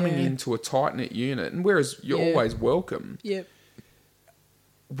coming into a tight-knit unit, and whereas you're always welcome. Yep.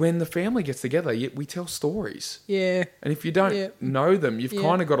 when the family gets together, we tell stories. Yeah. And if you don't Yeah. know them, you've Yeah.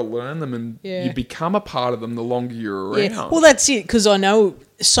 kind of got to learn them, and Yeah. you become a part of them the longer you're around. Yeah. Well, that's it, because I know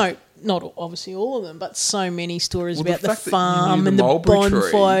not obviously all of them, but so many stories Well, the about the fact that you farm knew and the the mulberry tree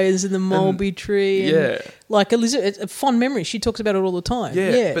bonfires and the mulberry tree. And yeah. like Elizabeth, it's a fond memory. She talks about it all the time.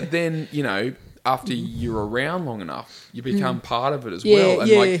 Yeah, but then, after you're around long enough, you become part of it as Yeah, well. And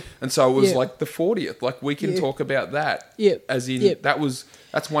yeah. and so it was Yeah. like the 40th. Like, we can Yeah. talk about that. Yep. As in, Yep.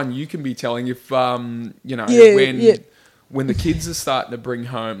 that's one you can be telling if Yeah, yeah. when the kids are starting to bring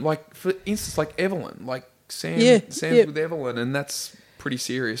home, like, for instance, like Evelyn, like Sam's Yeah. with Evelyn, and that's pretty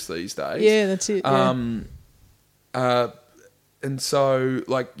serious these days. Yeah, that's it. Yeah. And so,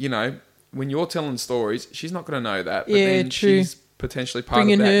 like, when you're telling stories, she's not going to know that, but Yeah, then true. she's potentially part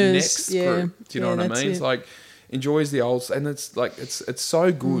Bringing of that hers, next yeah. group. Do you know Yeah, what I that's mean? it. It's like, enjoys the old, and it's like it's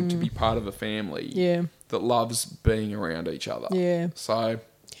so good to be part of a family Yeah. that loves being around each other. Yeah. So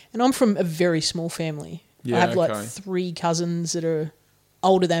And I'm from a very small family. Yeah, I have like okay. 3 cousins that are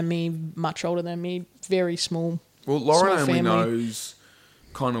older than me, much older than me, very small. well, Lauren Small only family. knows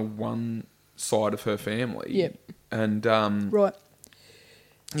kind of one side of her family. Yep. And Right.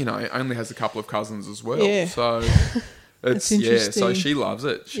 only has a couple of cousins as well. Yeah. So it's That's So interesting. she loves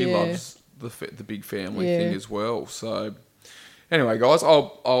it. She Yeah. loves the big family Yeah. thing as well. So anyway, guys,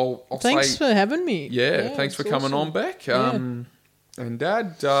 I'll Thanks say for having me. thanks for it's coming awesome. on back. Yeah. And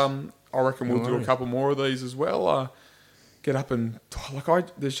Dad, I reckon we'll No do a worries. couple more of these as well. Get up and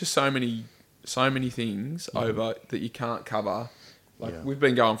there's just so many things over that you can't cover. Like, Yeah. we've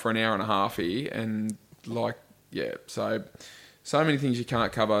been going for an hour and a half here, and so many things you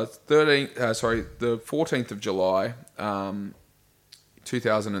can't cover. The 14th of July,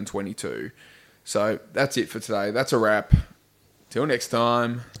 2022. So that's it for today. That's a wrap. Till next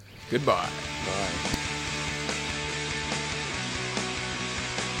time. Goodbye. Bye.